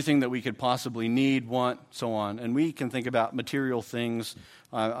 Everything that we could possibly need, want, so on. And we can think about material things.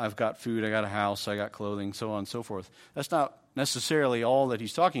 I've got food, I got a house, I got clothing, so on and so forth. That's not necessarily all that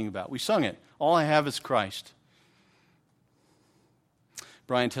He's talking about. We sung it. All I have is Christ.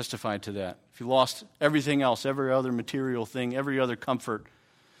 Brian testified to that. If you lost everything else, every other material thing, every other comfort,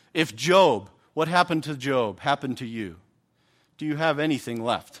 if Job, what happened to Job, happened to you, do you have anything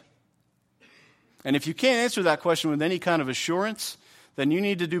left? And if you can't answer that question with any kind of assurance, then you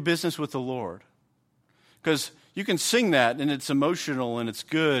need to do business with the Lord. Because you can sing that and it's emotional and it's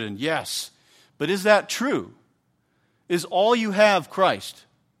good and yes, but is that true? Is all you have Christ?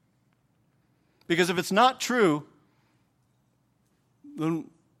 Because if it's not true, then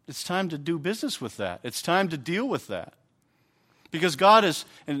it's time to do business with that. It's time to deal with that. Because God is,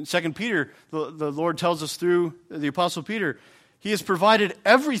 in 2 Peter, the Lord tells us through the Apostle Peter, He has provided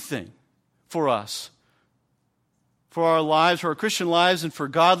everything for us. For our lives, for our Christian lives, and for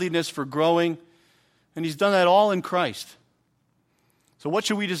godliness, for growing. And He's done that all in Christ. So what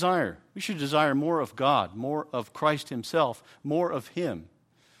should we desire? We should desire more of God, more of Christ Himself, more of Him.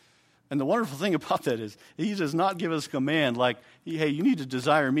 And the wonderful thing about that is He does not give us a command like, hey, you need to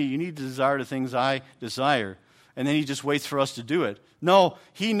desire me, you need to desire the things I desire. And then He just waits for us to do it. No,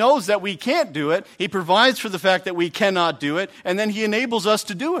 He knows that we can't do it. He provides for the fact that we cannot do it, and then He enables us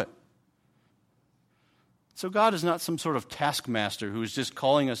to do it. So God is not some sort of taskmaster who is just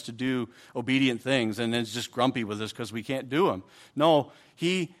calling us to do obedient things and then is just grumpy with us because we can't do them. No,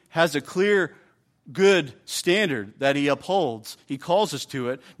 He has a clear, good standard that He upholds. He calls us to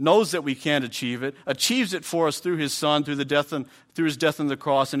it, knows that we can't achieve it, achieves it for us through His Son, through His death on the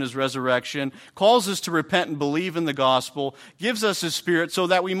cross and His resurrection, calls us to repent and believe in the gospel, gives us His Spirit so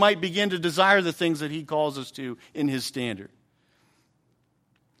that we might begin to desire the things that He calls us to in His standard.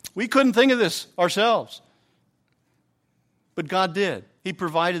 We couldn't think of this ourselves. But God did. He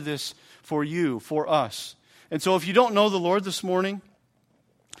provided this for you, for us. And so if you don't know the Lord this morning,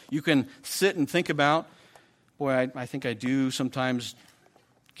 you can sit and think about, boy, I think I do sometimes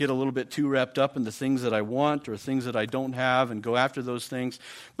get a little bit too wrapped up in the things that I want or things that I don't have and go after those things.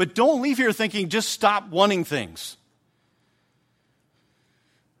 But don't leave here thinking, just stop wanting things.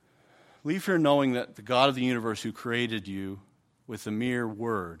 Leave here knowing that the God of the universe who created you with a mere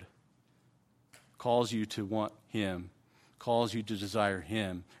word calls you to want Him, calls you to desire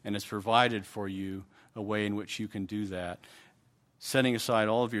Him, and has provided for you a way in which you can do that, setting aside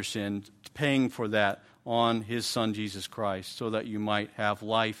all of your sin, paying for that on His Son, Jesus Christ, so that you might have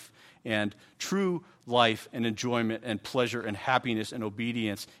life and true life and enjoyment and pleasure and happiness and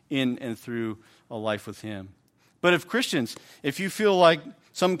obedience in and through a life with Him. But if Christians, if you feel like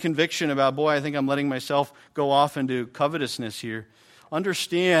some conviction about, boy, I think I'm letting myself go off into covetousness here,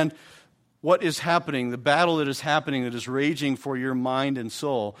 understand what is happening, the battle that is happening, that is raging for your mind and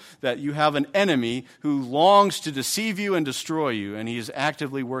soul, that you have an enemy who longs to deceive you and destroy you, and he is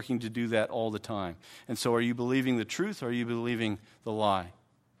actively working to do that all the time. And so are you believing the truth, or are you believing the lie?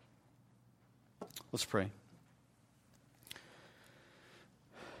 Let's pray.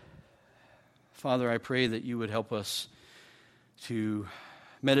 Father, I pray that you would help us to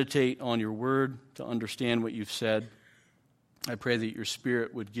meditate on your word, to understand what you've said. I pray that your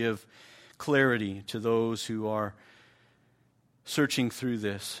Spirit would give clarity to those who are searching through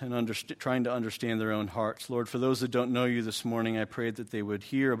this and trying to understand their own hearts. Lord, for those that don't know you this morning, I pray that they would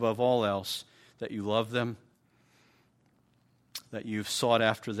hear above all else that you love them, that you've sought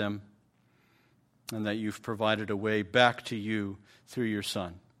after them, and that you've provided a way back to you through your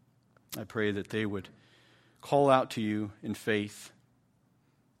Son. I pray that they would call out to you in faith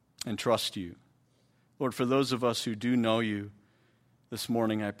and trust you. Lord, for those of us who do know you this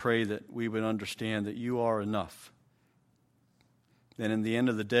morning, I pray that we would understand that you are enough. That in the end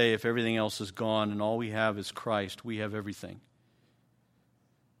of the day, if everything else is gone and all we have is Christ, we have everything.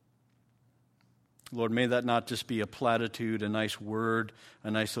 Lord, may that not just be a platitude, a nice word,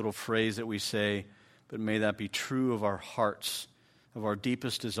 a nice little phrase that we say, but may that be true of our hearts, of our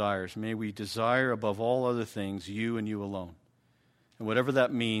deepest desires. May we desire above all other things you and you alone. And whatever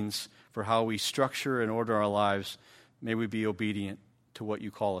that means for how we structure and order our lives, may we be obedient to what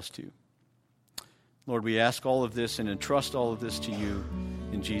you call us to. Lord, we ask all of this and entrust all of this to you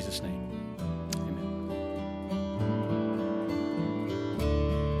in Jesus' name.